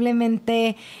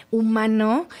increíblemente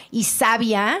humano y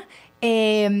sabia,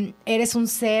 eres un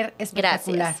ser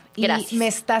espectacular. Gracias. Y me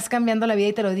estás cambiando la vida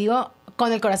y te lo digo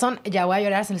con el corazón. Ya voy a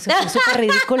llorar, soy súper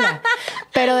ridícula.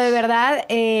 Pero de verdad,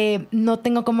 no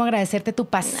tengo cómo agradecerte tu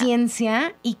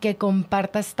paciencia y que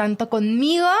compartas tanto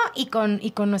conmigo y con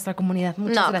nuestra comunidad.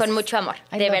 Muchas gracias. Con mucho amor,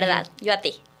 I de love verdad. you. Yo a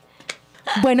ti.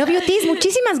 Bueno, beauties,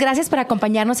 muchísimas gracias por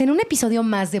acompañarnos en un episodio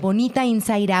más de Bonita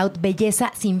Inside Out,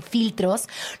 Belleza sin filtros.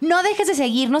 No dejes de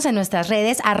seguirnos en nuestras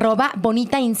redes,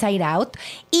 @Bonita Inside Out.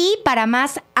 Y para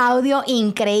más audio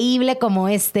increíble como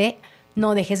este,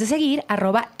 no dejes de seguir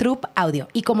 @Troop Audio.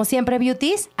 Y como siempre,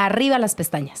 beauties, arriba las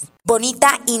pestañas.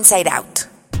 Bonita Inside Out.